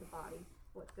needed for the body,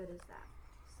 what good is that?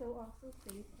 so also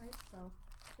faith by itself,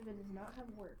 if it does not have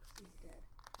works, is dead.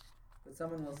 But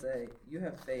someone will say, "You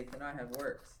have faith and I have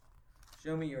works.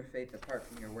 Show me your faith apart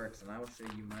from your works, and I will show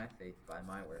you my faith by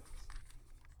my works."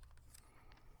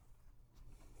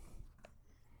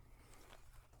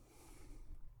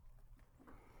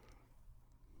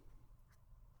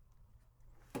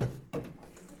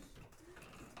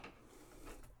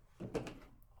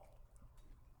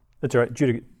 That's all right.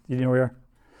 Judah, you know where you are?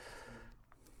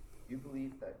 You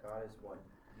believe that God is one.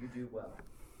 You do well.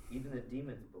 Even the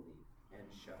demons believe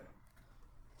and shudder.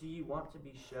 Do you want to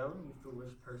be shown, you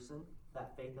foolish person,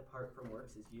 that faith apart from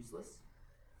works is useless?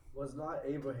 Was not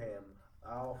Abraham,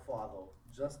 our father,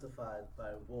 justified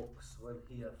by works when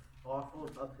he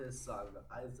offered up his son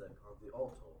Isaac on the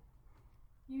altar?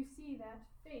 You see that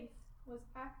faith was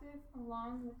active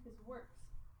along with his works,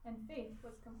 and faith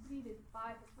was completed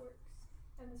by his works.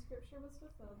 And the scripture was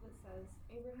fulfilled that says,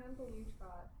 Abraham believed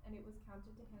God, and it was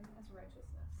counted to him as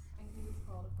righteousness, and he was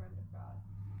called a friend of God.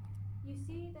 You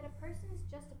see that a person is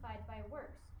justified by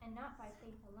works, and not by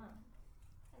faith alone.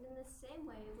 And in the same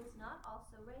way was not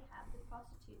also Rahab the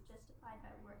prostitute justified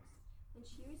by works, when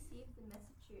she received the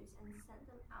messengers and sent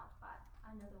them out by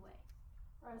another way.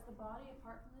 For as the body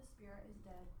apart from the spirit is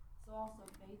dead, so also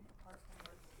faith apart from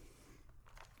works is.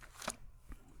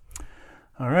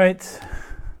 All right. So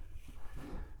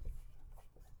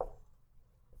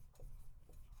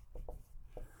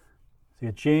you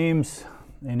got James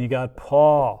and you got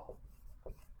Paul.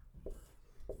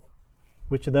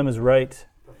 Which of them is right?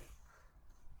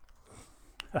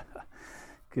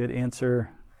 Good answer.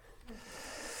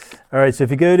 All right, so if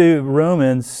you go to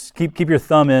Romans, keep your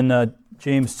thumb in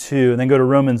James 2, and then go to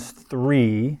Romans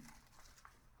 3.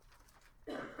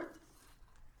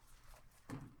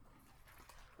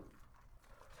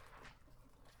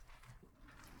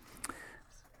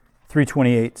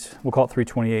 .328. We'll call it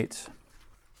 328.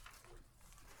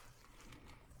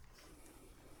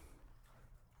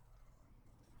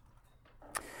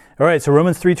 All right, so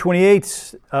Romans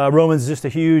 3:28. Romans is just a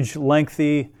huge,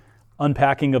 lengthy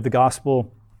unpacking of the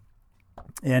gospel.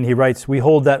 And he writes, "We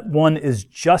hold that one is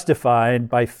justified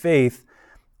by faith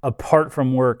apart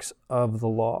from works of the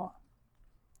law."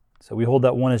 So we hold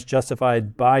that one is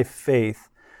justified by faith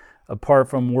apart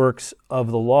from works of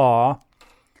the law.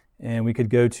 And we could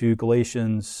go to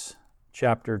Galatians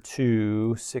chapter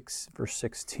 2, verse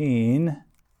 16.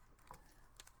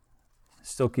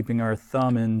 Still keeping our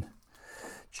thumb in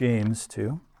James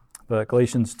 2. But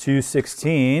Galatians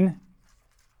 2:16.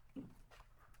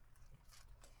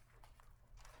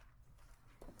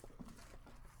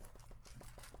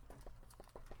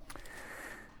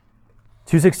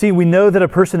 We know that a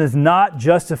person is not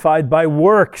justified by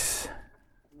works.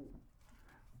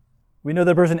 We know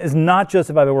that a person is not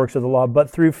justified by works of the law, but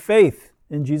through faith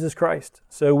in Jesus Christ.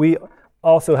 So we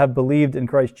also have believed in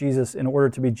Christ Jesus in order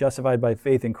to be justified by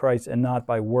faith in Christ and not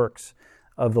by works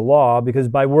of the law, because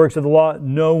by works of the law,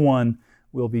 no one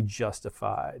will be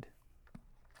justified.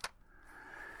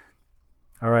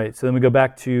 All right, so then we go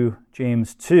back to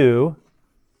James 2.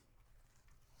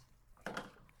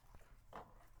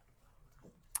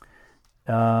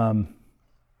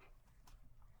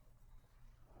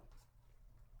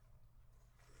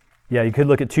 You could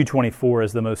look at 2:24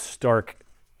 as the most stark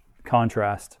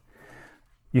contrast.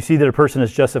 You see that a person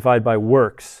is justified by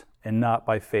works and not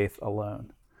by faith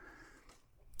alone.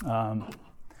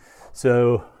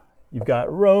 So you've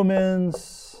got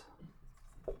Romans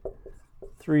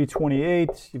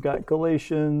 3:28, you've got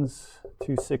Galatians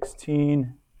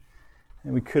 2:16,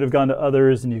 and we could have gone to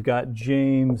others, and you've got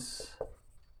James,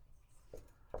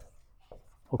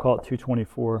 we'll call it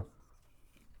 2:24.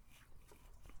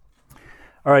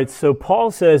 All right, so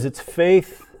Paul says it's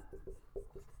faith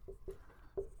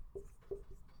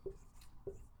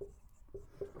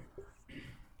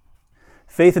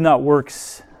and not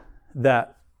works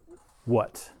that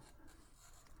what?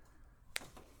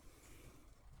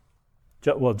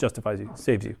 Justifies you,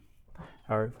 saves you.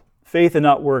 Or faith and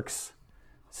not works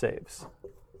saves.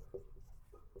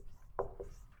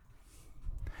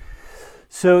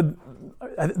 So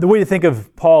the way to think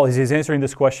of Paul is he's answering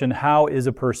this question, how is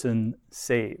a person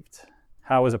saved?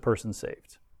 How is a person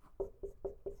saved?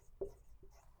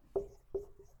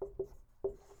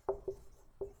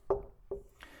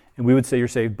 And we would say you're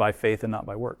saved by faith and not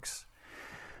by works.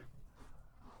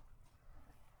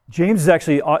 James is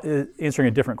actually answering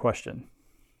a different question.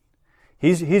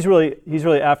 He's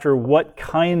really after what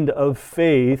kind of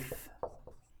faith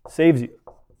saves you.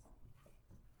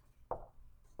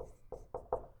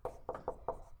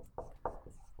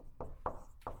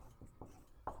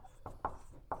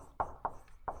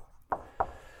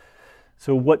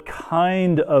 So what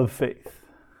kind of faith?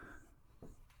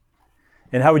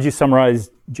 And how would you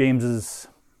summarize James's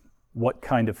what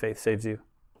kind of faith saves you?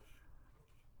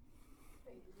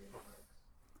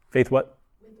 Faith what?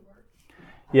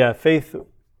 Yeah, faith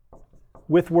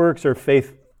with works, or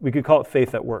faith, we could call it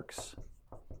faith that works.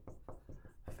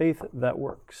 Faith that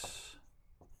works.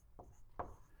 He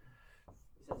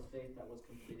says faith that was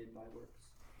completed by works.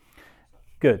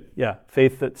 Good, yeah,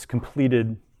 faith that's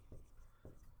completed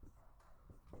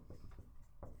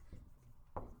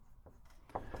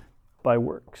by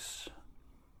works.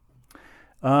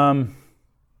 Now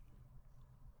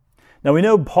we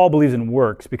know Paul believes in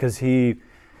works because he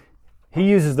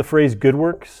uses the phrase good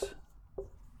works.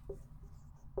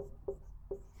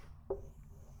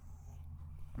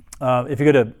 If you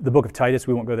go to the book of Titus,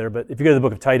 we won't go there, but if you go to the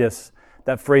book of Titus,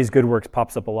 that phrase good works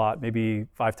pops up a lot, maybe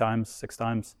 5 times, 6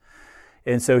 times.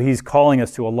 And so he's calling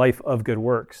us to a life of good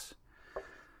works.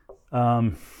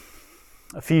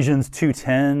 Ephesians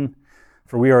 2:10,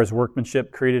 for we are his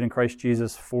workmanship, created in Christ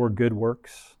Jesus for good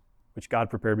works, which God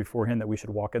prepared beforehand that we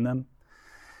should walk in them.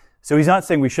 So he's not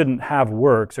saying we shouldn't have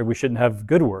works or we shouldn't have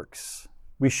good works.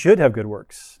 We should have good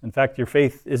works. In fact, your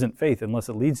faith isn't faith unless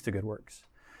it leads to good works.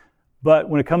 But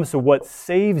when it comes to what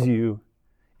saves you,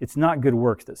 it's not good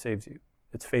works that saves you.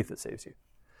 It's faith that saves you.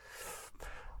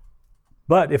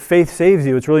 But if faith saves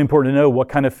you, it's really important to know what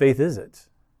kind of faith is it.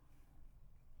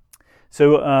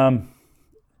 So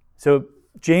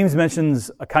James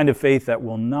mentions a kind of faith that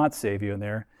will not save you in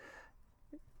there.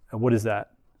 What is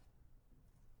that?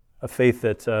 A faith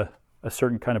that a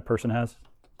certain kind of person has?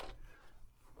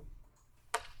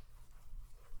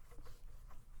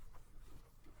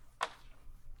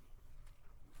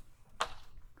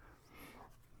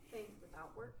 Faith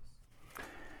without works.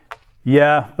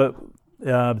 Yeah, but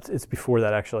it's before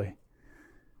that actually,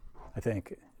 I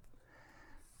think.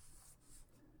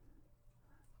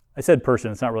 I said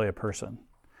person, it's not really a person,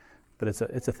 but it's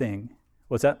a thing.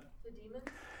 What's that? The demon?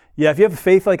 Yeah, if you have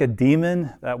faith like a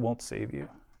demon, that won't save you.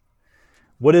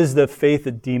 What is the faith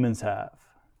that demons have?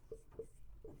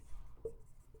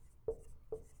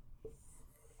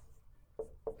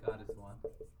 God is one.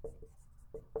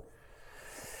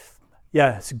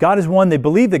 Yes, God is one. They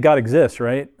believe that God exists,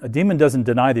 right? A demon doesn't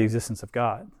deny the existence of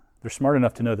God. They're smart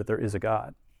enough to know that there is a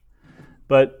God.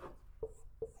 But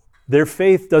their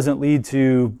faith doesn't lead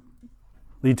to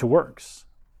works.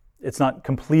 It's not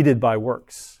completed by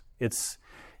works. It's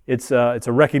a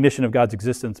recognition of God's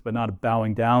existence, but not a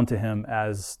bowing down to him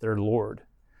as their Lord.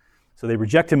 So they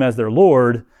reject him as their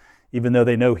Lord, even though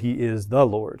they know he is the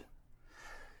Lord.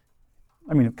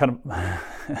 I mean, kind of,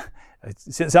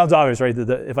 it sounds obvious, right?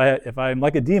 That if I'm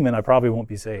like a demon, I probably won't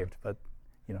be saved. But,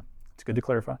 it's good to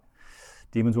clarify.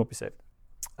 Demons won't be saved.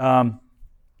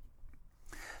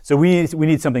 So we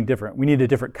need something different. We need a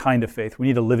different kind of faith. We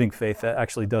need a living faith that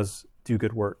actually does do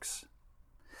good works.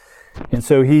 And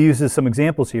so he uses some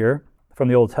examples here from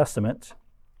the Old Testament.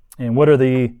 And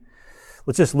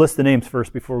let's just list the names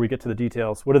first before we get to the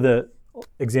details. What are the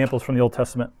examples from the Old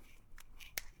Testament?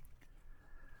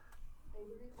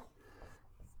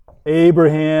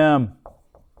 Abraham.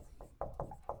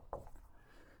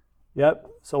 Yep,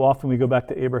 so often we go back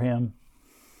to Abraham.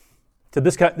 So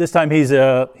this time he's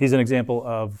an example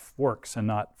of works and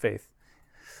not faith.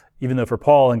 Even though for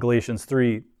Paul in Galatians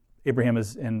 3, Abraham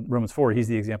is in Romans 4, he's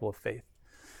the example of faith.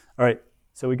 All right,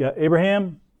 so we got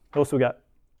Abraham. What else we got?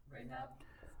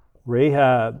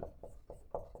 Rahab. Is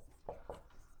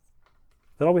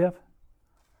that all we have?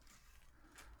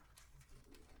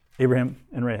 Abraham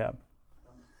and Rahab.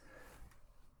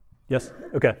 Yes?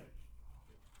 Okay.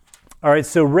 All right,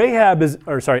 so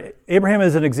Abraham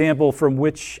is an example from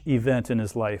which event in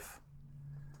his life?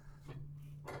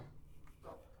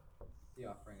 The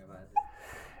offering of Isaac.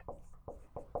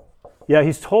 Yeah,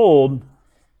 he's told,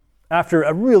 after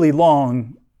a really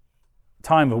long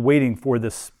time of waiting for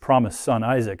this promised son,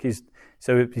 Isaac, he's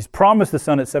promised the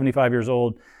son at 75 years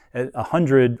old. At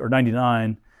 100 or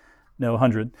 99, no,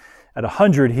 100. At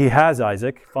 100, he has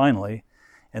Isaac, finally.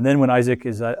 And then when Isaac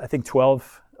is, I think,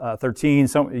 12, 13,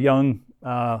 young,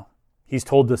 he's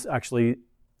told to actually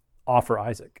offer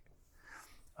Isaac.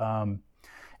 And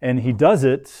he does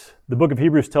it. The book of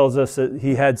Hebrews tells us that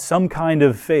he had some kind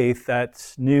of faith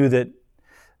that knew that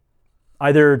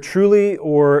either truly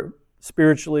or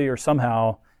spiritually or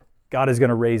somehow, God is going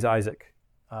to raise Isaac.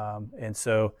 And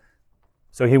so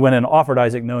he went and offered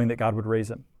Isaac knowing that God would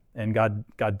raise him. And God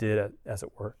did, as it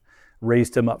were,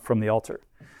 raised him up from the altar.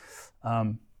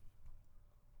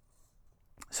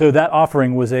 So that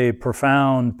offering was a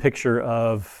profound picture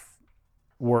of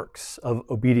works, of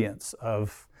obedience,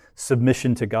 of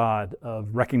submission to God,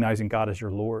 of recognizing God as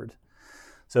your Lord.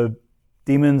 So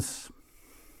demons,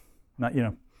 not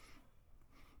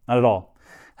at all,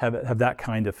 have that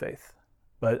kind of faith.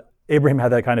 But Abraham had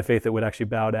that kind of faith that would actually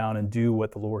bow down and do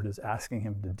what the Lord is asking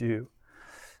him to do.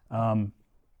 And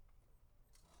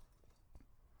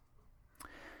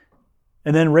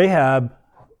then Rahab,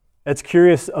 it's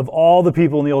curious, of all the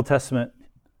people in the Old Testament,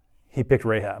 he picked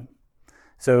Rahab.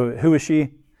 So who is she?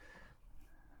 You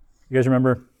guys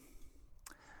remember?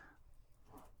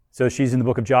 So she's in the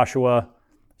book of Joshua.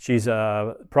 She's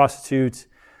a prostitute.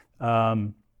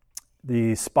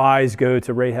 The spies go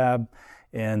to Rahab,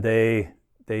 and they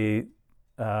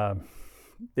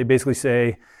basically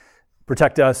say,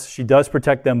 "Protect us." She does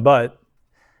protect them, but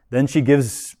then she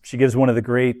gives one of the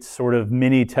great sort of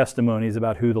mini testimonies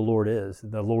about who the Lord is.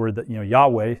 The Lord, that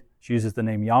Yahweh. She uses the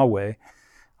name Yahweh,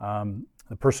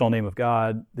 the personal name of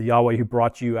God, the Yahweh who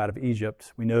brought you out of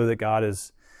Egypt. We know that God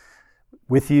is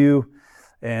with you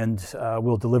and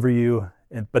will deliver you.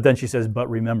 But then she says, "But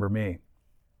remember me."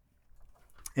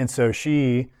 And so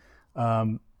she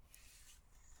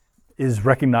is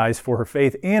recognized for her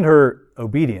faith and her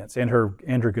obedience and her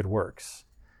good works.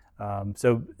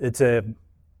 So it's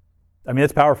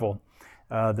powerful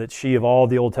that she, of all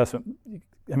the Old Testament,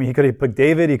 he could have picked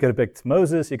David, he could have picked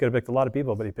Moses, he could have picked a lot of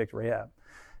people, but he picked Rahab.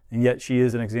 And yet she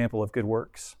is an example of good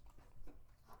works.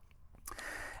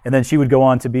 And then she would go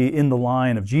on to be in the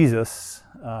line of Jesus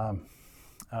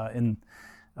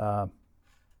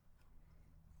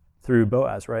through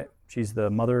Boaz, right? She's the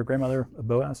grandmother of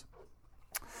Boaz,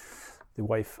 the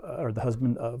wife or the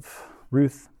husband of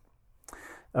Ruth.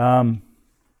 So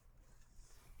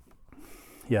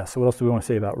what else do we want to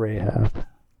say about Rahab?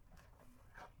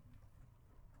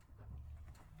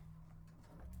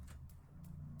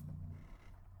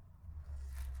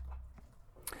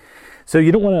 So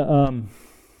you don't want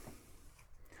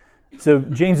to. So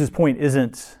James's point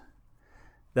isn't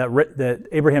that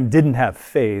Abraham didn't have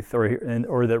faith, or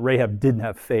that Rahab didn't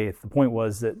have faith. The point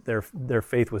was that their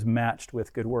faith was matched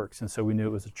with good works, and so we knew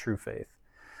it was a true faith.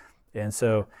 And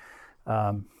so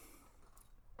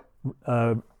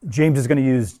James is going to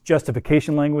use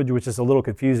justification language, which is a little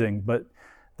confusing, but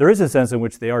there is a sense in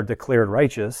which they are declared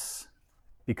righteous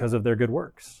because of their good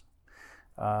works.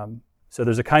 So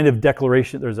there's a kind of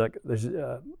declaration.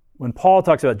 When Paul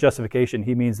talks about justification,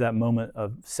 he means that moment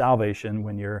of salvation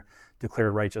when you're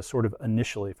declared righteous, sort of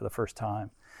initially for the first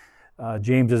time.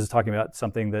 James is talking about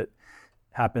something that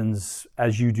happens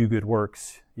as you do good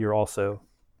works. You're also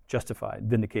justified,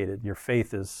 vindicated. Your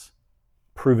faith is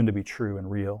proven to be true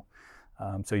and real.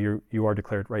 So you are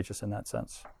declared righteous in that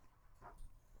sense.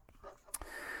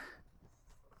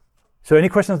 So any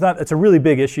questions on that? It's a really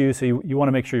big issue, so you want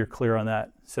to make sure you're clear on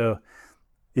that. So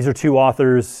these are two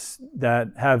authors that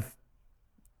have,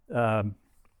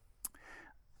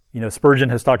 Spurgeon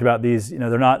has talked about these.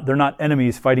 They're not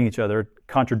enemies fighting each other,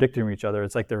 contradicting each other.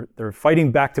 It's like they're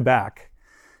fighting back to back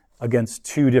against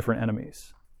two different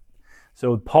enemies.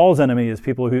 So Paul's enemy is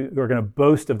people who are going to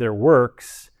boast of their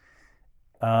works,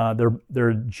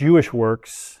 their Jewish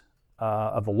works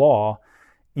of the law,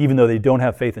 even though they don't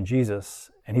have faith in Jesus.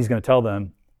 And he's going to tell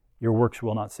them, your works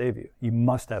will not save you. You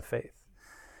must have faith.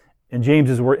 And James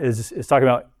is talking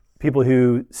about people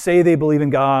who say they believe in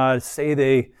God, say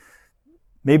they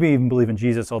maybe even believe in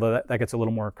Jesus, although that gets a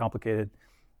little more complicated.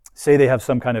 Say they have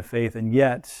some kind of faith, and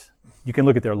yet you can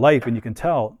look at their life and you can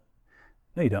tell,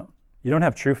 no, you don't. You don't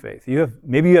have true faith.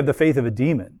 Maybe you have the faith of a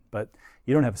demon, but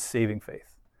you don't have saving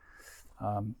faith.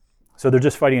 So they're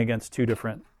just fighting against two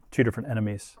different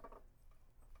enemies.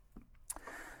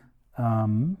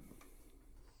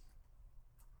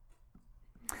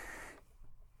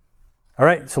 All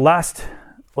right, so last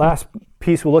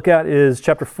piece we'll look at is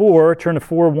chapter 4. Turn to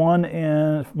 4,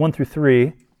 1 through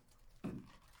 3.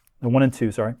 1 and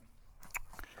 2, sorry.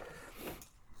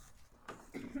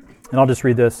 And I'll just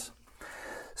read this.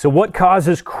 So what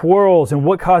causes quarrels and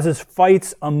what causes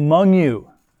fights among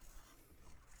you?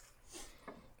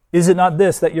 Is it not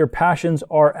this, that your passions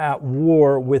are at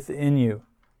war within you?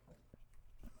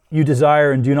 You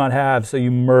desire and do not have, so you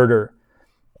murder.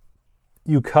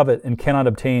 You covet and cannot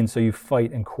obtain, so you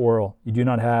fight and quarrel. You do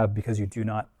not have because you do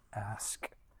not ask.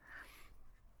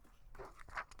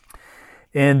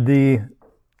 And the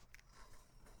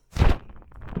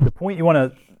point you want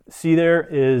to see there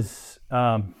is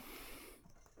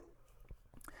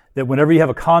that whenever you have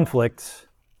a conflict,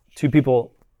 two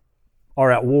people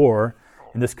are at war,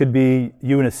 and this could be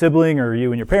you and a sibling, or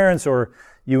you and your parents, or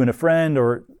you and a friend,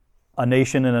 or a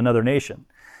nation and another nation.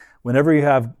 Whenever you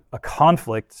have a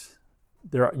conflict,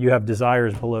 you have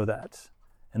desires below that.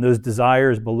 And those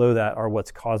desires below that are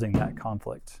what's causing that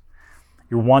conflict.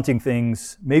 You're wanting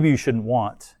things maybe you shouldn't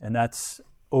want, and that's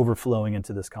overflowing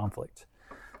into this conflict.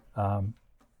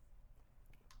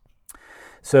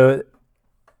 So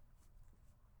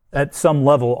at some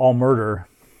level, all murder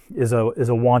is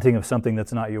a wanting of something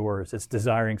that's not yours. It's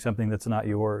desiring something that's not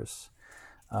yours.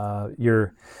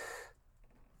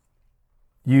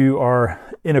 You are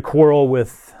in a quarrel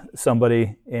with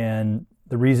somebody, and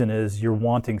the reason is you're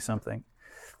wanting something.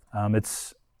 And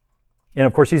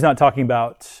of course, he's not talking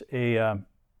about a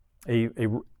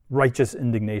righteous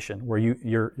indignation where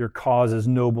your cause is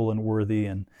noble and worthy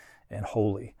and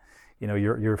holy.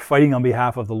 You're fighting on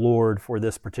behalf of the Lord for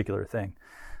this particular thing.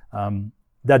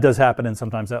 That does happen, and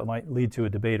sometimes that might lead to a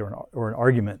debate or an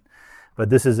argument. But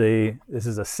this is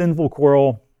a sinful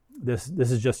quarrel. This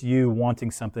is just you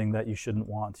wanting something that you shouldn't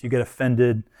want. You get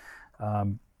offended.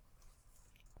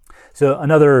 So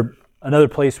another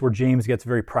place where James gets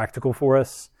very practical for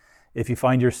us, if you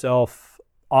find yourself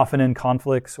often in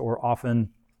conflicts or often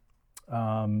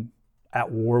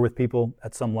at war with people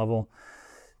at some level,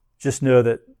 just know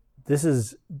that this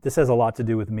has a lot to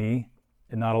do with me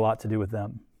and not a lot to do with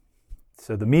them.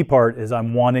 So the me part is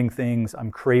I'm wanting things, I'm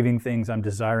craving things, I'm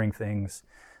desiring things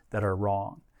that are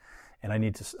wrong, and I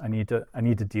need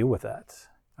to deal with that.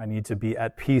 I need to be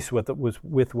at peace with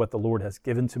what the Lord has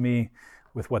given to me,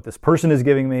 with what this person is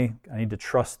giving me. I need to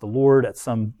trust the Lord at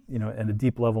some, at a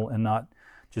deep level, and not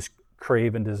just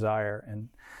crave and desire and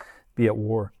be at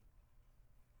war.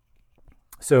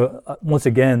 So once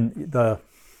again,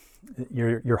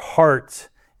 your heart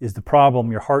is the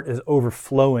problem. Your heart is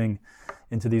overflowing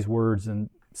into these words and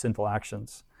sinful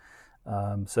actions.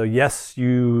 So yes,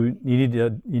 you need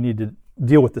to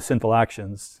deal with the sinful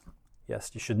actions.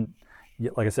 Yes, you shouldn't,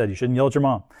 like I said, you shouldn't yell at your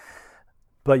mom.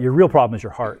 But your real problem is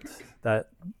your heart. That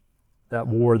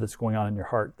war that's going on in your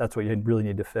heart. That's what you really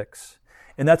need to fix.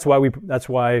 And that's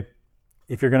why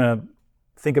if you're going to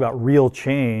think about real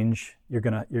change, you're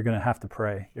gonna have to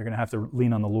pray. You're gonna have to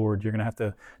lean on the Lord. You're gonna have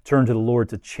to turn to the Lord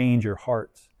to change your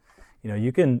heart.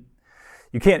 You can't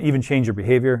even change your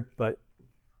behavior, but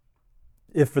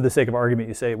if for the sake of argument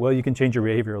you say, well, you can change your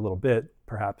behavior a little bit,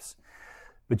 perhaps,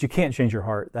 but you can't change your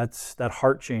heart. That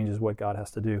heart change is what God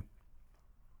has to do.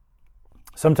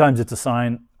 Sometimes it's a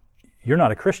sign you're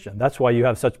not a Christian. That's why you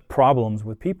have such problems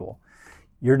with people.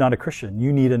 You're not a Christian.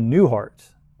 You need a new heart.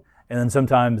 And then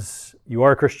sometimes you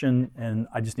are a Christian, and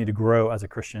I just need to grow as a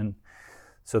Christian,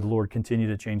 so the Lord continue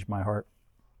to change my heart.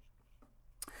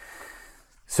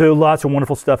 So lots of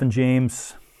wonderful stuff in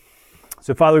James.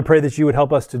 So Father, we pray that you would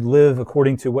help us to live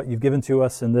according to what you've given to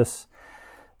us in this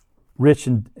rich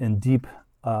and deep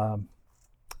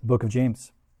book of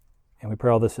James. And we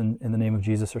pray all this in the name of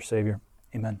Jesus, our Savior.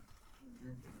 Amen.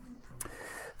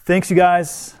 Thanks, you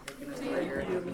guys.